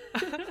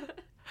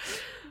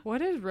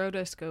 What is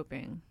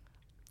rotoscoping?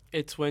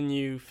 It's when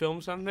you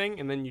film something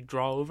and then you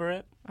draw over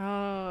it.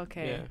 Oh,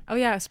 okay. Yeah. Oh,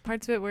 yeah. So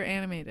parts of it were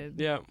animated.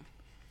 Yeah.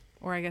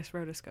 Or I guess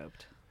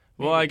rotoscoped.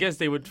 Well, I guess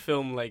they would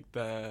film like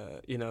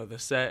the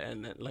set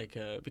and then like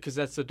because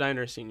that's the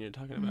diner scene you're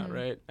talking about,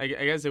 right? I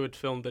guess they would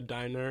film the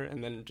diner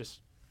and then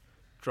just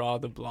draw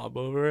the blob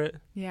over it.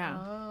 Yeah.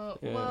 Oh,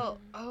 yeah. Well,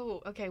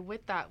 okay.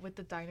 With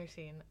the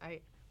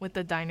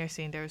diner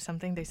scene, there was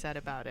something they said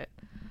about it,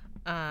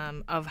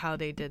 of how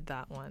they did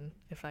that one.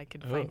 If I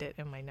could find it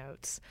in my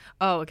notes.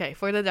 Oh, okay.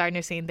 For the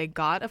diner scene, they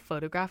got a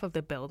photograph of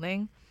the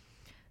building,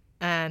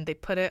 and they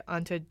put it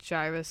onto a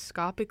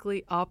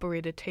gyroscopically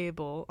operated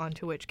table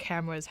onto which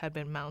cameras had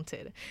been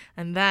mounted,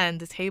 and then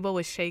the table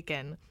was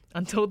shaken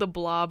until the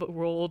blob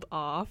rolled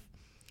off.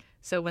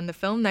 So when the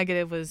film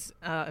negative was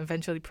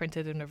eventually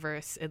printed in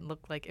reverse, it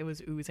looked like it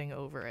was oozing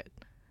over it,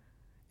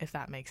 if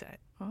that makes sense.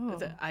 Oh.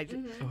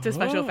 To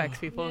special effects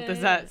people.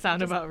 Does that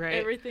sound about right?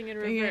 Everything in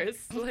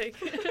reverse. Like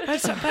but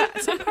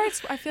some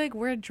parts I feel like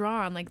were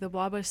drawn. Like the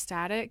blob was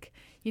static.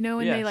 You know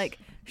when they like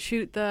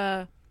shoot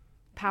the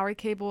power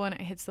cable and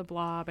it hits the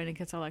blob and it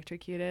gets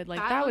electrocuted? Like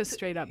that was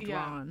straight up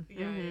drawn.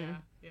 Yeah.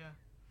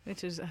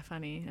 Which is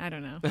funny. I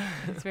don't know.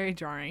 It's very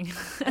jarring.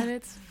 And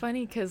it's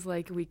funny because,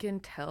 like, we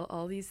can tell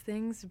all these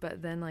things,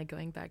 but then, like,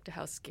 going back to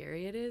how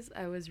scary it is,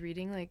 I was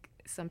reading, like,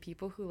 some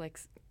people who, like,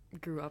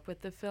 grew up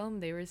with the film,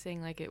 they were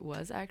saying, like, it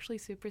was actually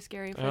super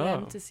scary for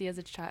them to see as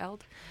a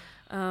child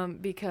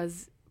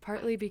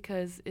partly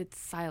because it's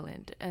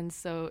silent, and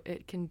so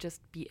it can just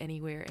be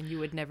anywhere, and you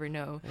would never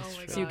know.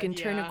 So you can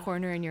turn a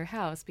corner in your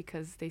house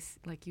because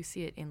you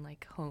see it in,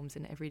 like, homes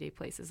and everyday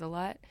places a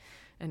lot,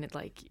 and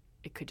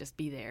it could just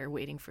be there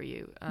waiting for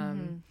you.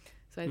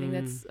 So I think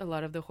that's a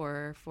lot of the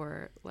horror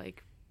for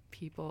like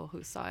people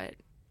who saw it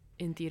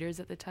in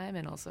theaters at the time,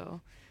 and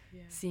also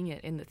seeing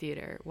it in the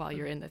theater while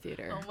you're in the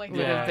theater would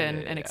have been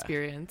an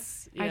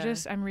experience. Yeah.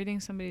 I'm reading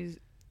somebody's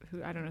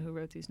who I don't know who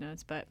wrote these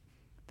notes, but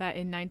that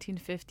in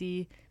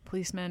 1950,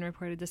 policemen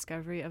reported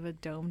discovery of a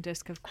dome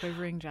disc of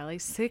quivering jelly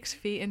 6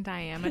 feet in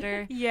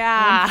diameter.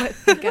 1 foot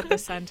thick at the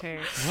center.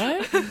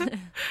 What?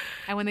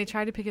 And when they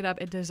tried to pick it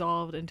up, it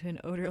dissolved into an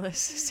odorless,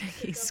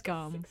 sticky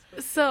scum.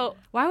 So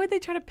why would they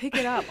try to pick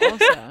it up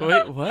also?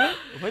 Wait, what?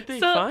 What'd they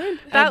find?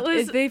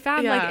 They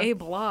found like a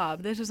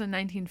blob. This was in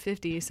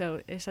 1950,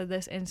 so it said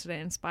this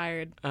incident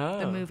inspired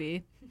the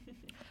movie.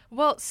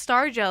 Well,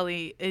 star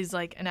jelly is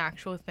like an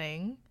actual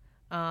thing.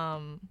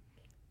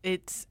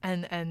 It's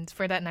and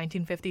for that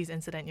 1950s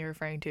incident you're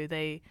referring to,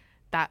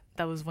 that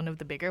was one of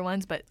the bigger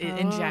ones, but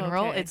in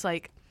general, it's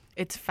like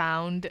it's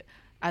found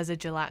as a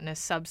gelatinous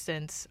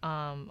substance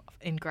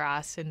in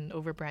grass and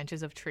over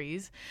branches of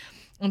trees,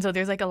 and so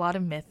there's like a lot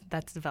of myth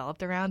that's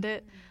developed around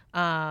it,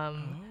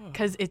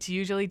 because it's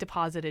usually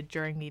deposited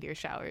during meteor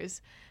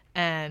showers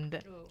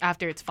and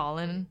after it's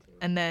fallen,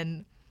 and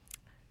then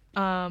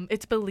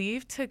it's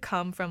believed to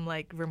come from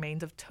like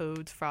remains of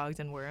toads, frogs,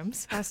 and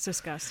worms. That's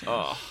disgusting.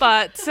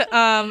 But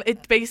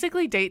it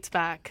basically dates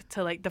back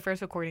to like the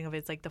first recording of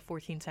it's like the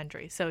 14th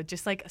century. So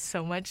just like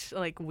so much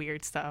like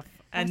weird stuff,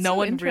 and That's no so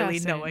one really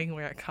interesting. knowing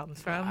where it comes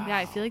from. Yeah,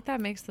 I feel like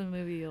that makes the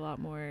movie a lot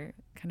more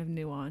kind of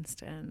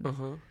nuanced and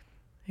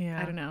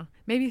I don't know,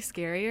 maybe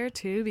scarier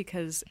too,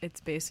 because it's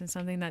based on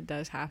something that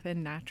does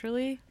happen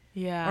naturally.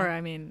 Yeah. Or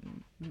I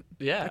mean,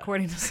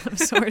 according to some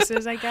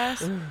sources, I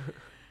guess.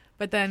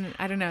 But then,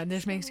 I don't know,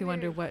 this makes you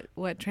wonder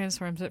what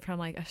transforms it from,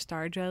 like, a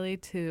star jelly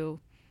to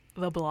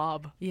the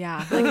blob.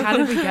 Yeah. Like, how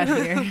did we get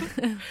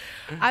here?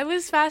 I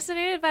was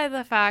fascinated by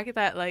the fact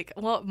that, like,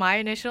 well, my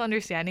initial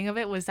understanding of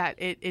it was that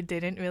it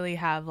didn't really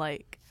have,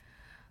 like,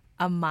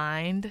 a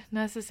mind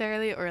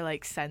necessarily, or,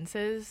 like,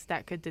 senses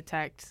that could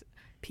detect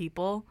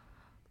people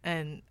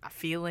and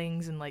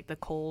feelings and, like, the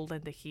cold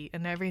and the heat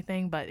and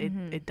everything. But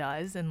it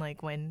does. And,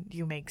 like, when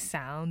you make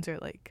sounds or,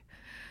 like,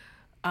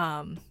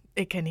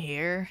 it can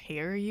hear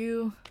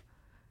you,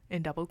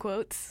 in double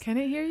quotes. Can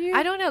it hear you?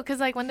 I don't know, because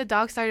like when the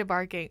dog started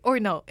barking, or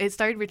no, it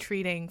started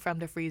retreating from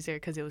the freezer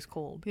because it was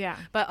cold. Yeah.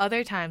 But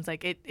other times,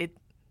 like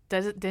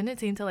didn't it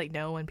seem to like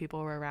know when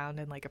people were around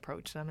and like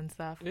approach them and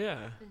stuff.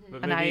 Yeah.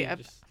 But and I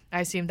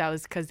assumed that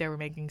was because they were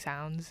making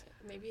sounds.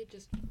 Maybe it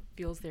just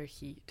feels their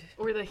heat.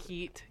 Or the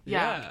heat.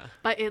 Yeah.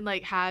 But it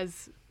like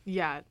has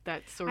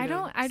that sort of I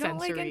don't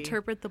like sensory-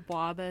 interpret the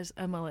blob as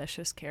a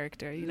malicious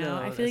character, you know?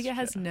 No, I feel like it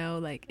that's has no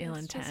like ill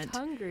It's intent. just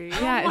hungry.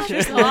 Yeah, it's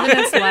just living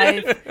its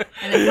life,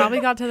 and it probably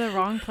got to the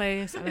wrong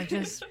place, and it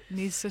just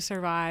needs to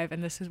survive,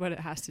 and this is what it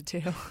has to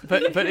do.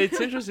 But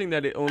it's interesting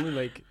that it only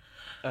like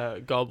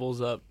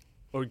gobbles up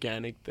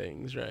organic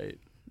things, right?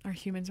 Are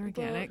humans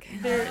organic?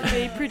 Well,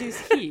 they produce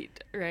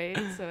heat, right?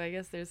 So I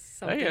guess there's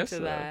something to so.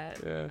 that.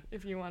 Yeah.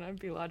 If you want to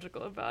be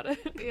logical about it.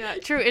 Yeah,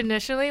 true.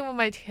 Initially, when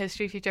my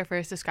history teacher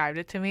first described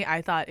it to me,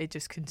 I thought it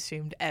just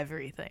consumed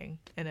everything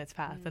in its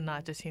path and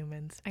not just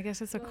humans. I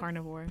guess it's a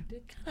carnivore. It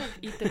did kind of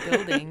eat the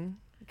building,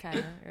 kind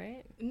of,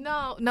 right?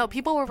 No,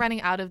 people were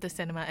running out of the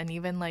cinema, and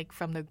even like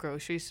from the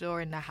grocery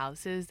store and the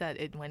houses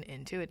that it went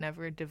into, it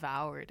never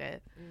devoured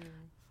it.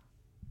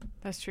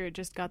 That's true. It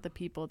just got the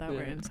people that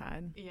were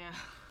inside. Yeah.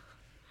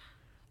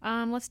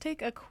 Let's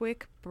take a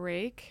quick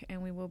break,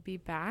 and we will be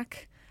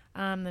back.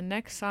 The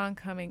next song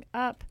coming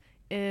up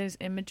is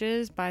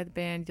Images by the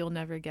band You'll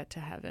Never Get to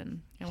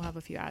Heaven. And we'll have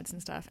a few ads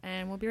and stuff,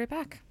 and we'll be right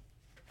back.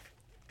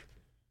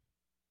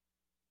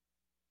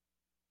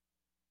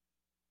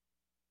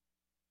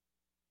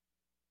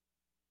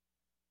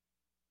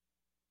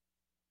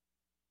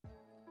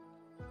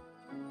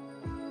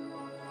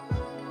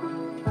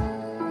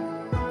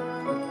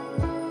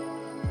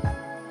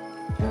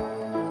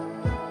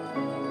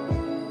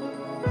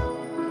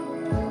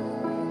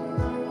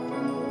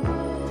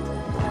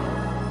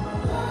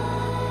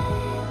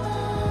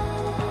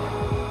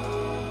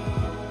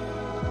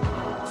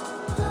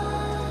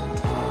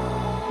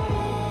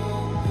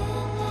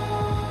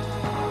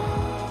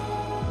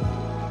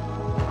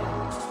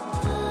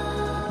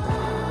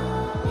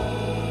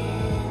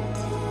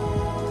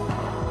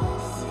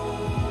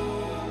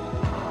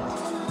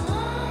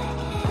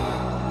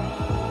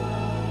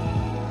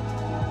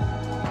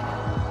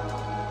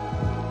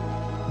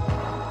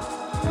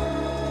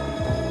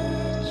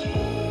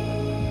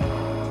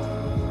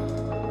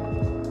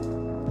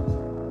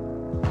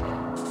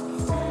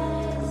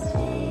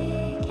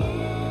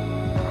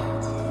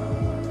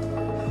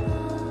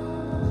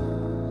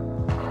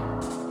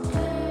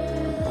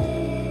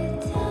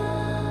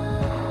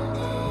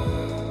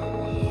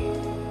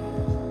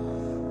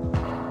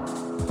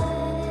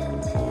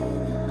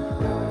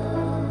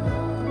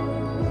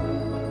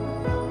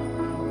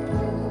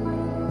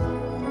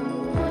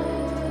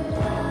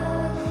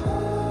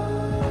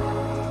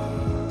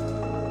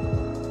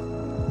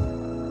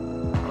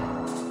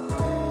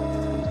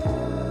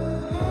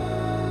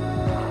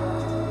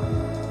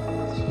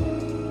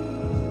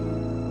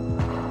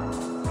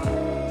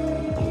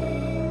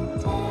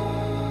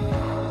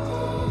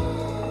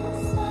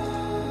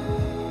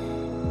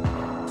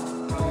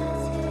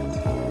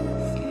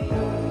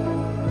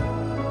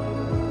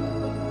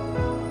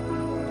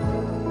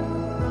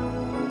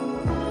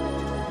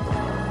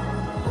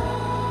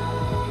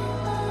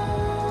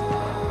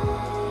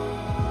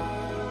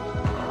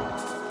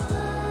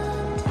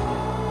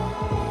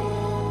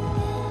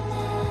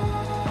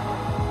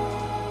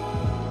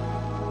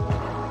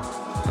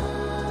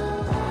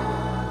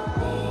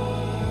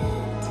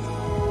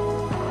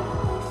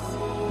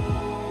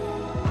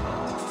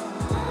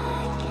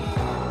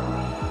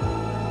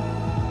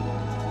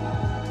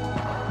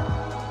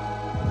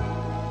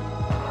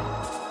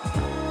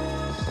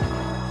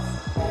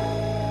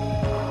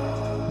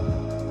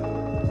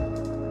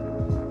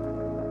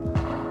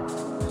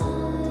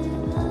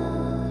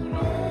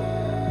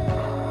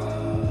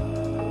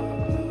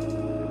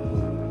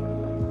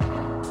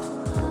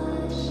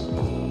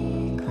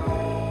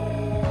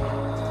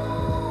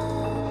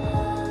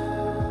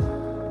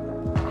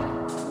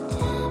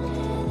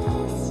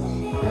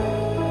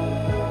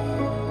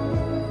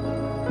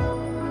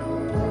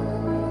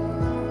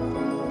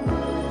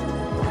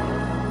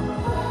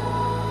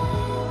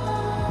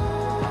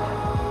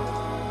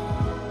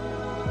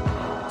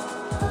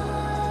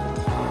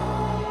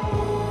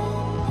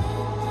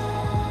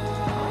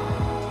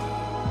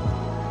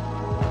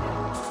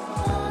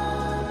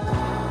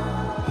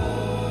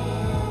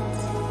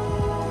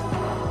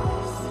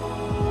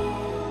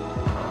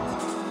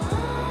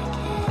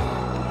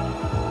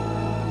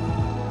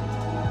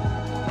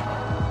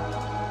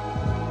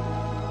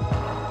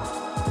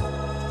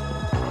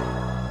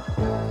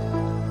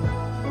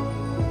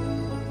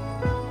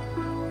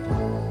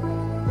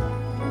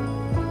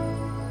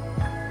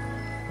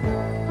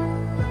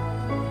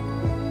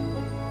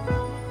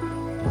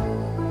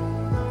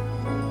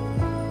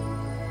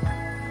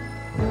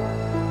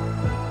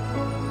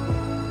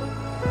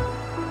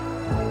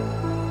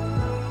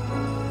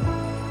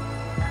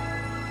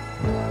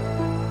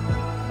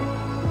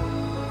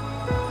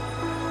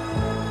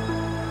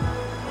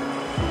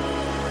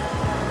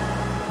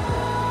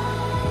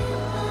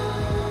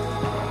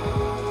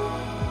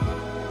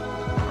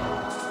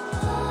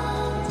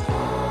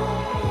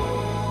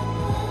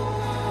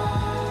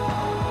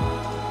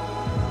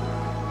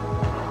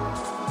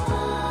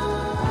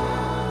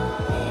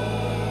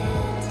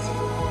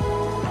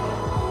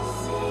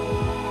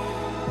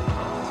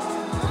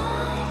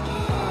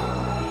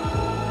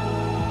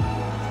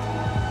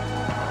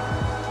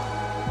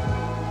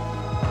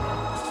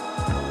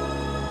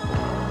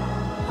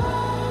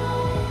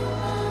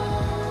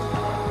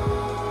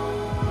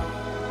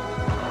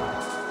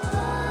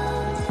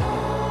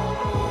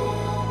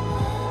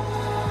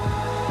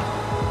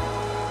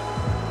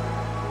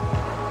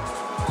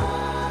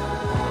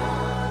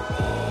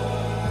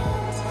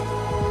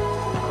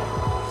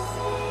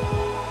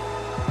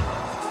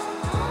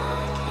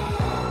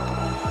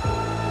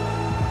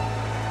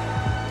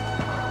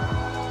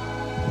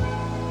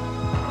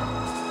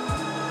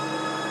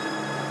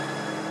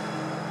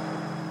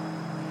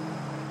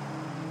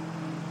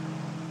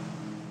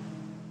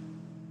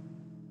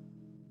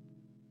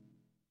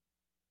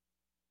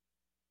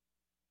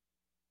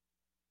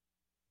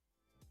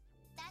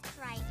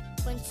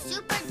 one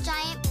super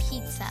giant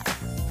pizza.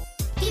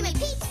 Give me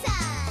pizza!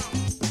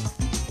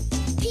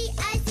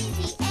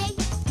 P-I-Z-Z-A.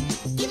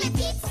 Give me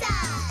pizza!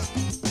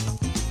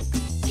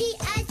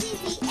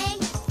 P-I-Z-Z-A.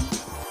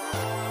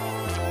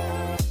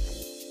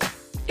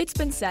 It's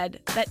been said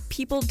that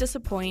people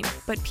disappoint,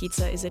 but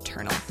pizza is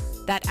eternal.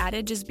 That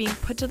adage is being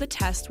put to the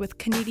test with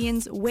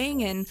Canadians weighing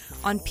in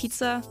on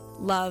pizza,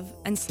 love,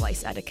 and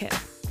slice etiquette.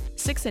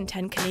 6 in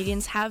 10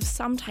 Canadians have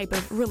some type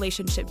of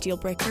relationship deal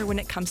breaker when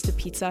it comes to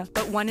pizza,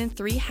 but 1 in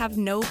 3 have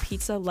no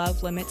pizza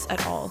love limits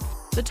at all.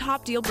 The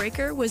top deal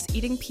breaker was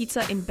eating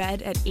pizza in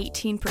bed at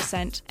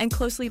 18%, and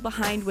closely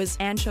behind was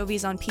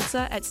anchovies on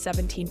pizza at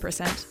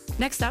 17%.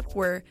 Next up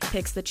were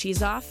picks the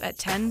cheese off at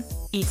 10%,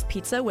 eats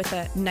pizza with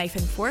a knife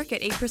and fork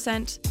at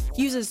 8%,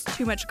 uses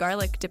too much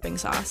garlic dipping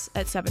sauce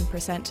at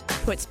 7%,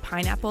 puts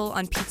pineapple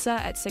on pizza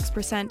at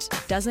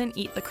 6%, doesn't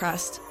eat the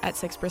crust at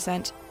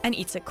 6%, and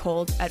eats it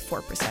cold at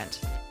 4%.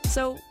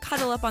 So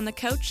cuddle up on the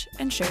couch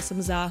and share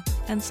some za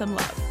and some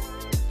love.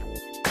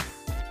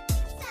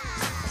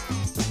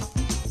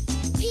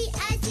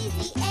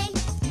 P-I-Z-Z-A.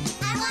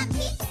 I want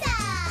pizza!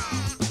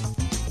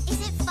 Is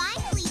it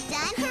finally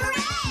done?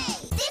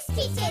 Hooray! This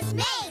pizza is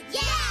made,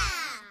 yeah!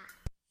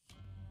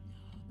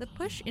 The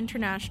Push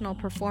International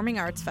Performing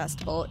Arts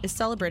Festival is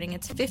celebrating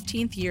its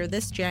 15th year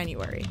this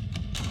January.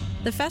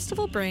 The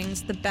festival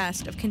brings the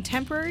best of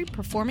contemporary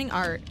performing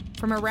art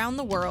from around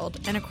the world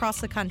and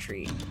across the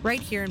country, right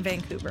here in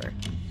Vancouver.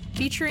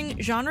 Featuring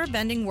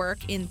genre-bending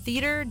work in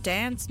theater,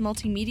 dance,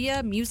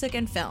 multimedia, music,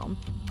 and film,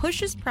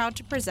 Push is proud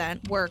to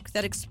present work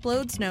that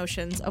explodes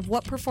notions of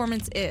what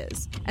performance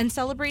is and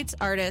celebrates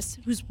artists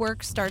whose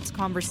work starts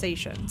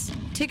conversations.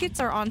 Tickets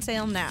are on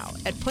sale now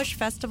at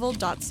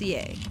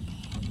pushfestival.ca.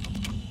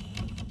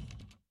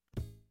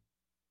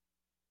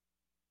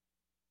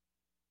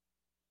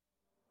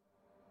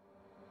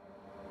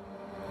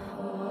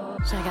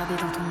 J'ai regardé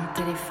dans ton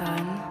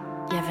téléphone,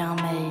 il y avait un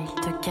mail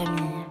de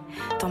Camille.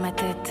 Dans ma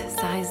tête,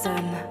 ça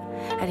résonne.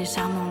 Elle est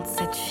charmante,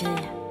 cette fille.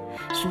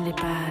 Je ne l'ai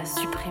pas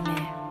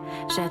supprimée.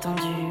 J'ai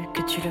attendu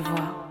que tu le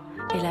vois.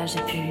 Et là,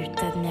 j'ai pu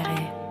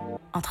t'admirer,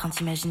 en train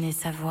d'imaginer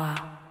sa voix.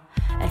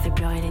 Elle fait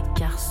pleurer les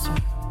garçons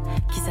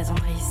qui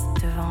s'attendrissent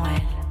devant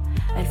elle.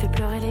 Elle fait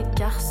pleurer les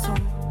garçons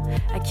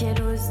à qui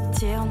elle ose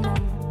dire non.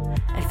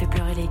 Elle fait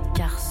pleurer les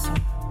garçons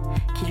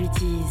qui lui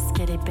disent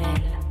qu'elle est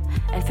belle.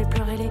 Elle fait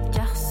pleurer les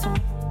garçons.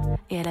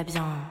 Et elle a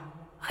bien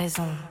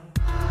raison.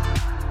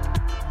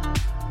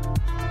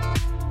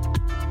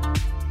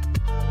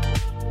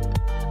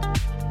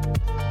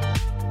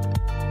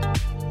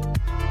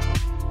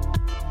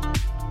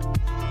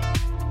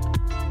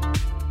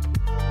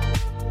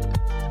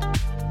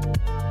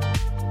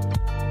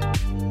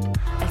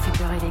 Elle fait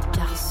pleurer les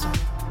garçons.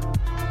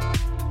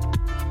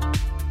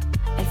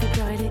 Elle fait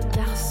pleurer les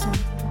garçons.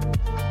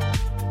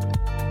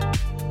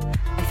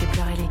 Elle fait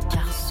pleurer les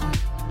garçons.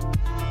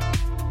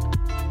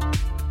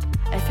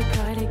 Elle fait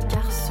pleurer les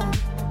garçons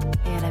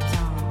et elle a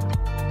bien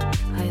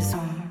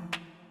raison.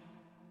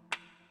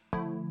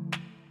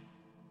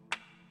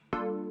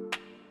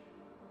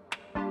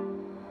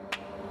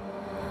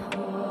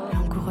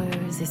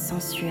 Langoureuse et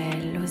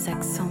sensuelle aux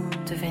accents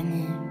de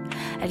vanille,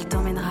 elle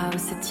t'emmènera au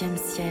 7e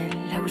ciel,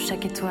 là où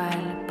chaque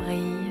étoile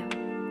brille.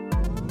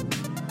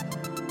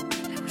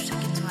 Là où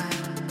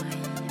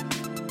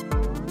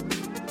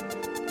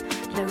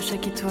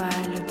chaque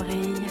étoile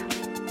brille.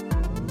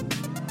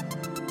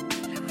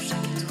 Là où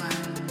chaque étoile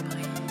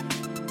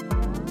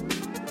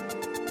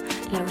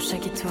brille. Là où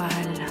chaque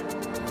étoile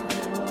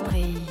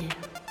brille,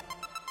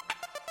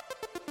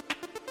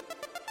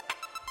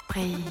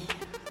 brille,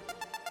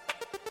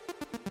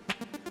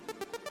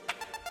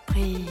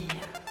 brille,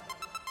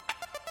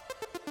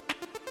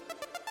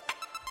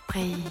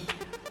 brille.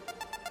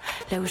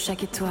 Là où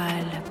chaque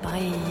étoile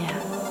brille.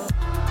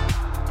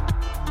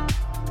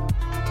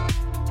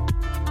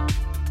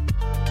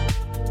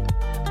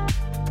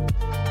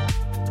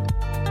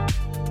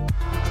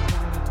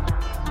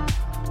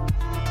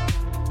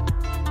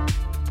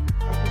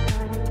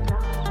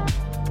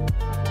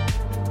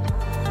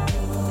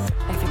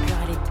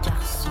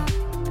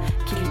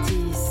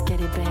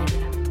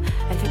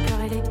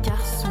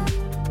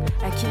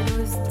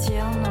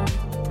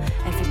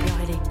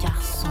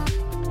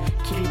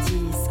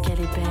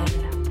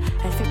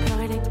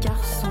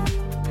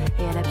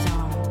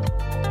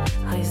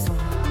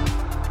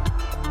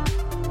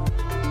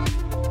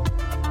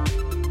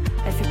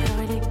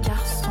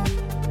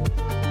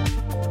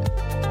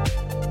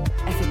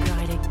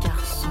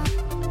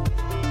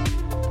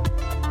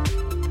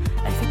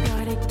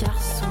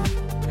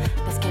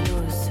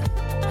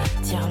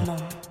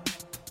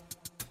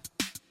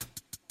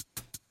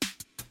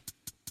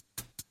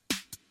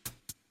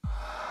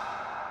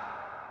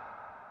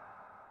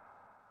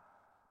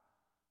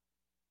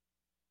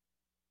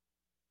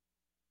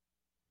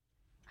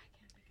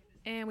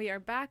 And we are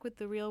back with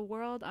The Real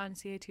World on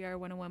CATR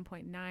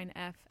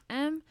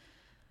 101.9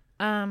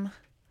 FM.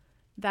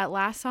 That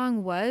last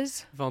song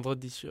was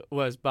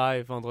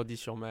by Vendredi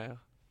sur Mer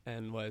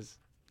and was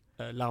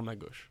L'arme à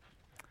gauche.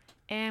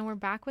 And we're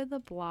back with the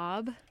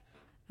BLOB.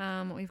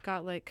 We've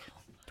got like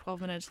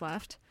 12 minutes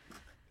left.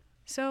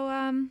 So,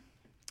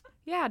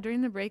 yeah,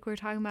 during the break, we were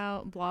talking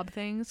about blob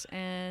things,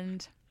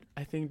 and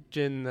I think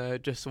Jin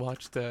just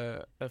watched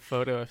a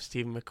photo of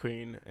Steve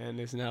McQueen and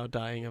is now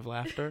dying of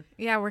laughter.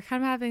 Yeah, we're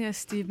kind of having a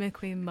Steve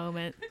McQueen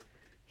moment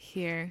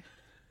here.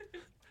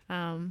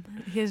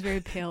 He has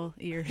very pale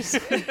ears.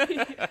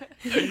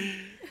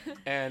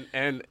 and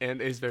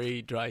is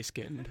very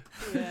dry-skinned.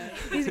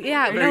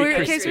 Yeah.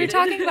 So we're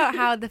talking about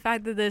how the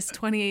fact that this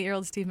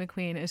 28-year-old Steve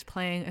McQueen is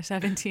playing a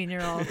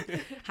 17-year-old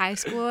high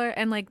schooler,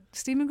 and like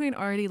Steve McQueen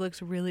already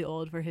looks really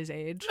old for his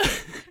age,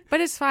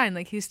 but it's fine.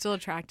 Like he's still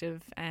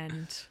attractive,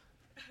 and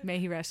may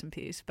he rest in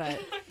peace. But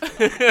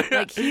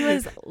like he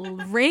was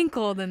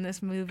wrinkled in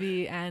this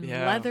movie and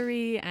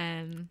leathery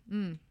and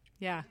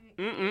yeah.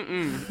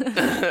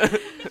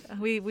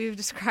 We've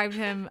described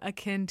him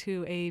akin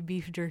to a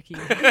beef jerky.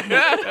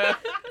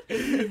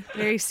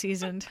 Very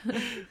seasoned.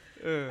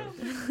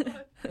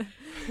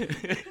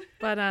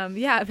 But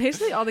yeah,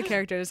 basically all the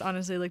characters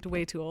honestly looked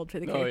way too old for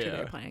the character they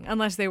were playing.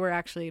 Unless they were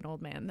actually an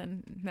old man,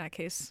 then in that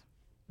case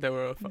they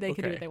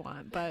could do what they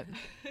want. But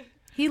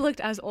he looked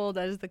as old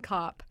as the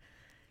cop,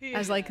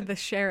 as like the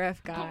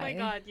sheriff guy. Oh my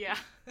god, yeah.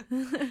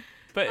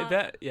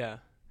 But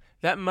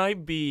that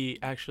might be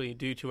actually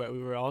due to what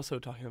we were also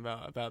talking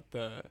about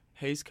the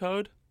Hays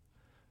Code,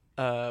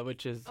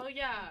 which is... Oh,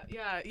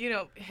 yeah. You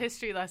know,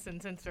 history lesson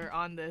since we're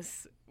on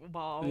this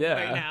ball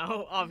right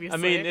now, obviously.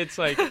 I mean, it's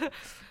like,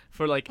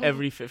 for like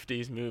every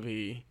 50s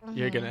movie,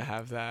 you're going to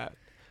have that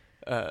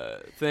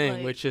thing,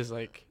 like, which is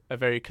like a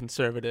very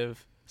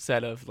conservative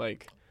set of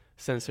like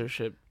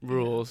censorship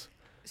rules.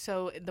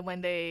 So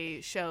when they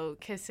show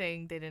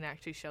kissing, they didn't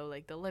actually show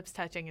like the lips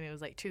touching, and it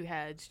was like two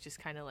heads just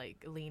kind of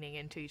like leaning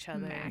into each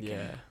other.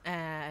 Yeah.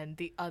 And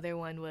the other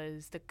one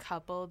was the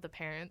couple, the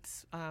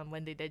parents.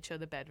 When they did show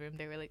the bedroom,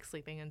 they were like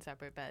sleeping in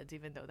separate beds,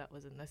 even though that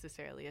wasn't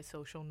necessarily a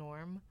social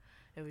norm.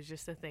 It was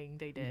just a thing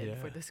they did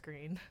for the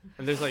screen.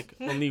 And there's like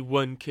only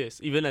one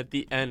kiss. Even at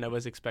the end, I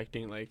was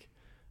expecting like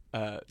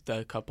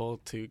the couple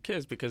to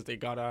kiss because they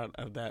got out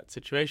of that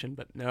situation,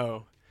 but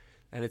no.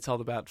 And it's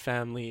all about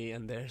family,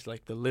 and there's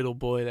like the little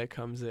boy that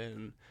comes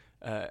in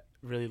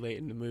really late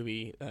in the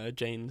movie,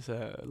 Jane's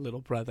little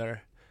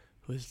brother,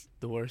 who's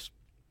the worst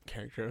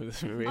character of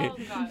this movie. Oh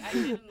god, I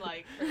didn't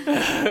like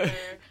her.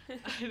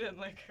 I didn't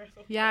like her.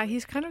 Yeah,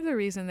 he's kind of the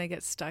reason they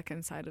get stuck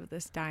inside of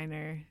this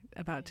diner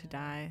about to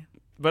die.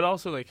 But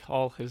also like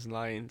all his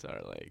lines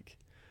are like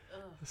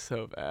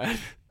so bad.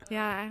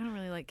 Yeah, I don't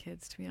really like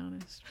kids, to be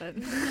honest, but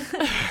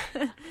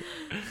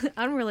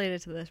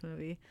unrelated to this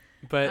movie.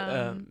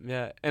 But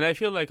yeah, and I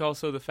feel like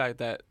also the fact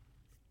that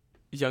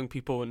young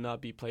people would not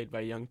be played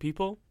by young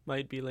people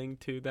might be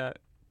linked to that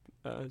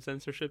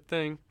censorship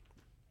thing.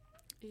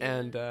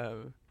 Yeah.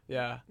 And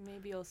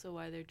maybe also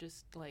why they're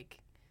just like,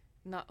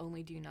 not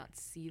only do you not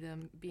see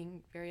them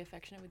being very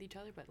affectionate with each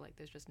other, but like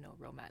there's just no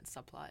romance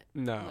subplot.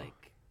 No.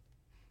 Like,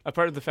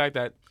 apart of the fact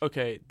that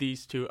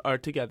these two are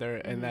together,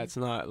 and that's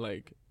not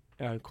like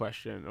a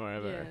question or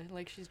whatever. Yeah,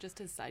 like she's just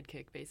his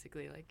sidekick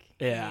basically. Like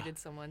he needed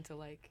someone to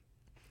like.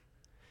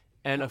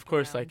 And of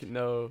course, like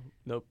no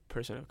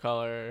person of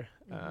color.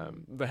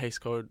 The Hays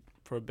Code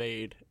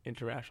forbade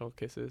interracial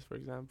kisses, for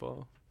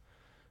example.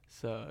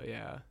 So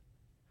yeah.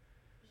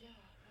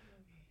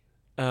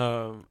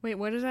 Wait,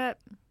 what is that?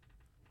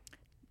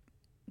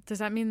 Does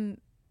that mean?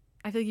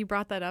 I feel like you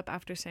brought that up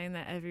after saying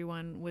that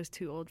everyone was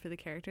too old for the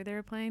character they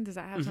were playing. Does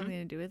that have something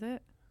to do with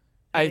it?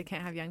 They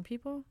can't have young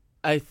people?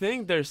 I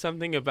think there's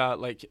something about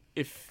like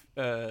if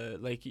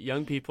like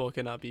young people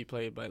cannot be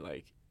played by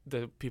like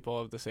the people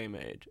of the same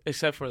age,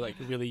 except for like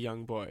really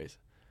young boys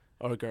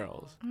or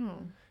girls.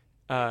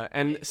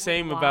 And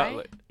same about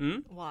like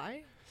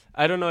why?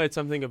 I don't know. It's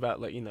something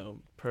about like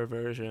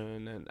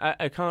perversion, and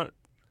I can't.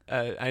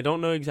 I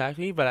don't know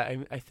exactly, but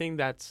I think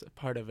that's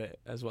part of it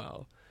as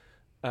well.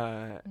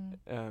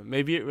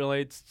 Maybe it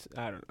relates.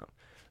 I don't know,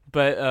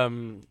 but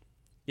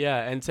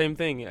yeah, and same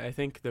thing. I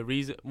think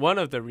one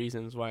of the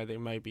reasons why there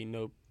might be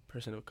no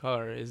person of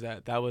color is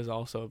that was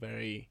also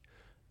very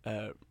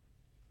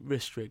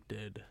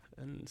restricted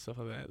and stuff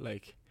like that.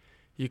 Like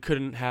you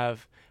couldn't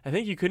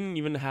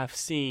even have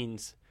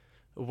scenes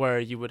where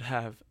you would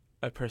have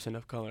a person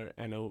of color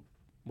and a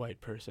white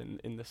person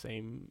in the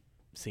same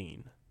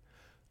scene.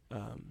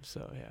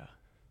 So yeah.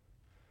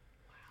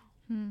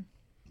 Wow.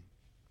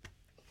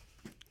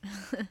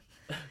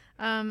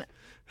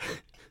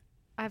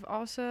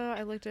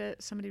 I looked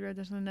at, somebody wrote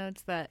this in the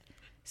notes, that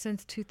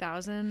since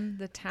 2000,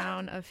 the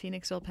town of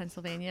Phoenixville,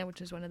 Pennsylvania,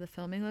 which is one of the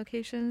filming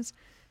locations,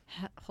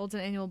 holds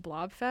an annual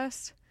Blob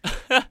Fest.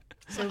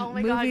 So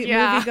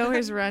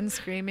moviegoers run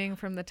screaming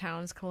from the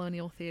town's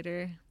Colonial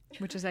Theater,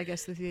 which is, I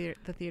guess, the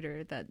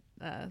theater that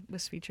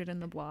was featured in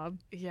the Blob.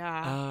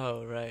 Yeah.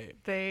 Oh, right.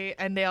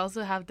 They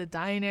also have the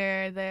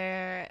diner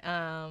there,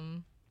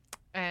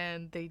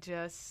 and they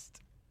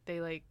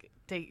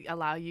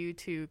allow you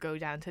to go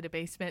down to the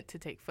basement to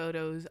take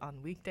photos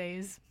on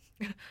weekdays.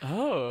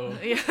 Oh.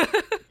 Yeah.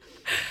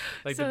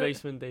 Like the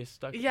basement they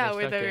stuck. Yeah,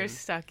 where they were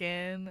stuck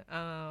in.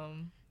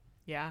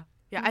 Yeah.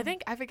 Yeah,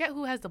 I forget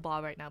who has the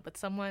blob right now, but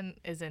someone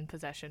is in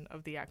possession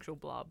of the actual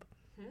blob.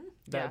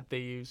 That they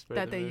used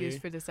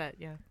for the set.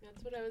 Yeah,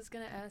 that's what I was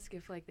gonna ask,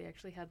 if like they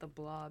actually had the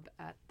blob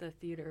at the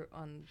theater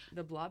on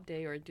the blob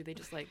day, or do they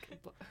just like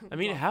I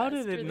mean, how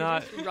did it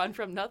not run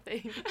from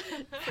nothing?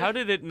 How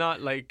did it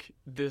not like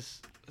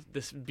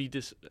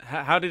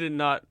how did it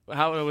not,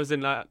 how was it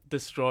not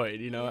destroyed,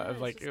 you know, of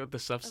like the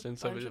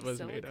substance of it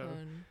was made of?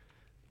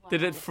 Wow.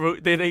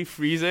 Did they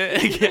freeze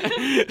it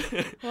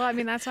again? Well, I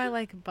mean, that's why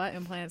like butt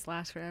implants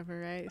last forever,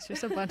 right? It's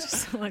just a bunch of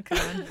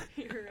silicone.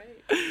 You're right.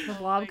 The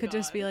blob could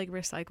just be like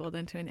recycled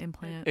into an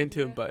implant.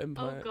 Into a butt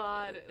implant. Oh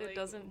God, it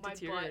doesn't my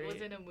deteriorate. butt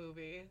was in a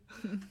movie.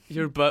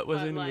 Your butt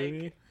was in a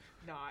movie?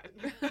 Not.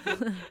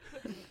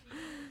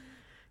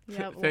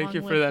 Yeah, thank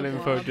you for that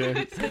info,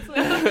 Jen.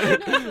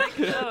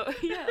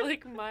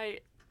 Like my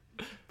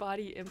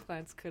body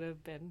implants could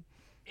have been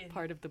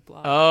part of the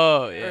blob.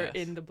 Oh, yeah. Or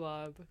in the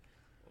blob.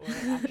 Or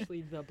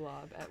actually the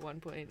blob at one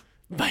point.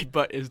 My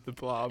butt is the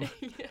blob.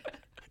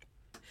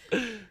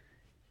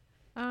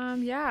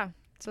 Yeah.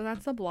 So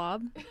that's the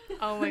Blob.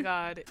 Oh my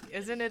God,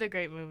 isn't it a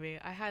great movie?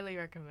 I highly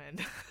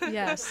recommend.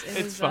 Yes,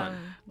 it's fun.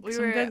 We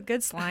were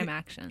good slime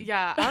action.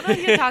 Yeah, I don't know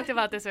if you talked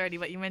about this already,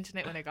 but you mentioned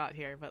it when I got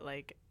here. But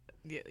like,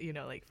 you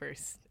know, like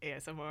first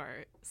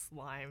ASMR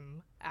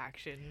slime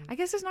action. I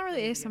guess it's not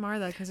really ASMR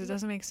though, because it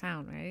doesn't make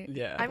sound, right?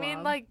 Yeah. I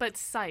mean, like, but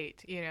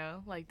sight, you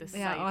know, like the sight.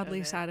 Yeah,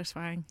 oddly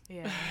satisfying.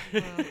 Yeah.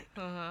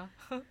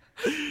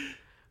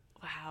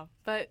 Wow.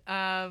 But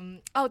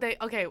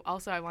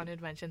also I wanted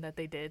to mention that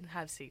they did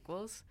have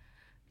sequels.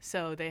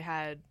 So they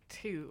had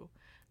 2.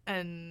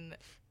 And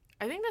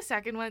I think the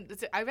second one,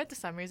 I read the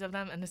summaries of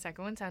them, and the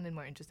second one sounded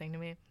more interesting to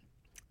me.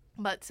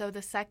 But so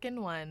the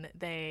second one,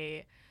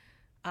 they,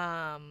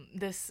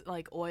 this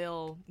like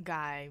oil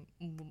guy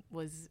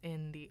was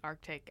in the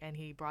Arctic, and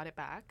he brought it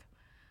back,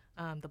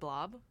 the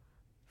blob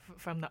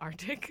from the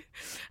Arctic,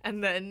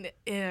 and then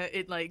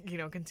it like, you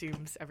know,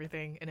 consumes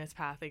everything in its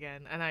path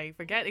again. And I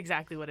forget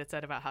exactly what it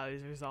said about how it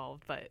was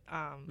resolved, but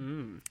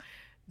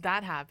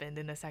that happened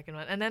in the second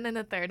one. And then in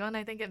the third one,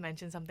 I think it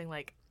mentioned something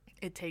like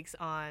it takes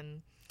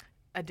on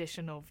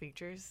additional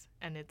features,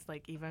 and it's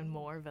like even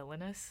more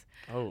villainous.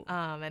 Oh.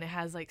 And it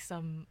has like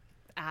some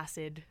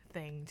acid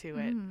thing to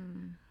it.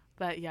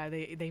 But yeah,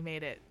 they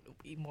made it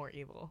more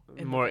evil.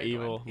 More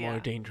evil, more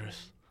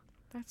dangerous.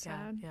 That's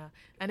sad. Yeah.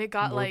 And it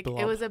got More like, blob.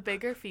 it was a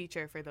bigger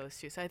feature for those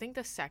 2. So I think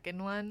the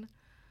second one,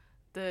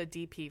 the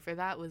DP for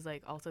that was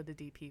like also the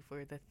DP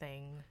for The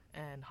Thing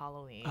and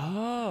Halloween.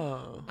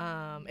 Oh.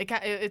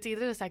 It's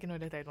either the second or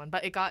the third one,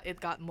 but it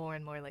got more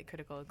and more like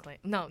critical acclaim.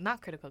 No,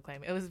 not critical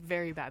acclaim. It was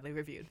very badly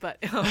reviewed, but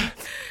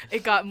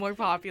it got more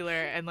popular,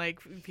 and like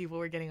people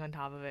were getting on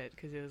top of it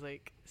because it was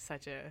like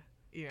such a,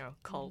 you know,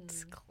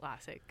 cult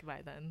classic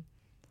by then.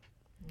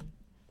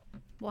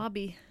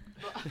 Blobby.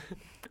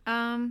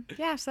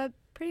 Yeah, so that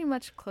pretty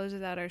much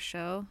closes out our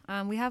show.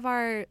 We have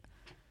our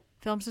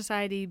Film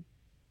Society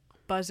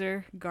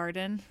buzzer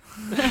garden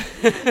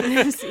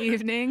this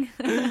evening.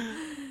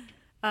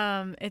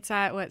 It's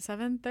at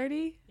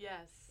 7:30?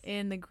 Yes.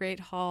 In the Great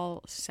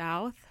Hall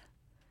South.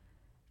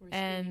 We're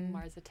screening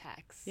Mars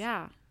Attacks.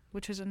 Yeah,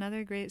 which is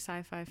another great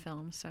sci-fi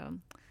film. So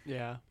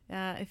yeah,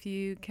 if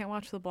you can't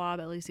watch The Blob,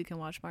 at least you can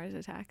watch Mars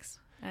Attacks,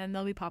 and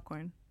there'll be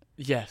popcorn.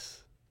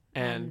 Yes,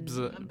 and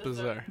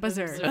buzzer.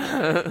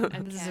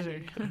 And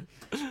candy.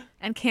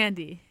 And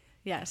candy.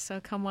 Yes, so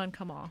come one,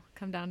 come all.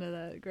 Come down to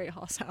the Great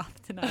Hall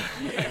South tonight.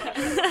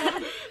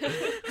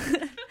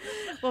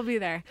 We'll be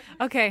there.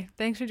 Okay,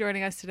 thanks for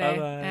joining us today.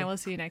 Bye-bye. And we'll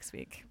see you next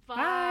week.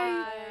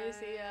 Bye.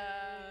 See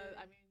ya.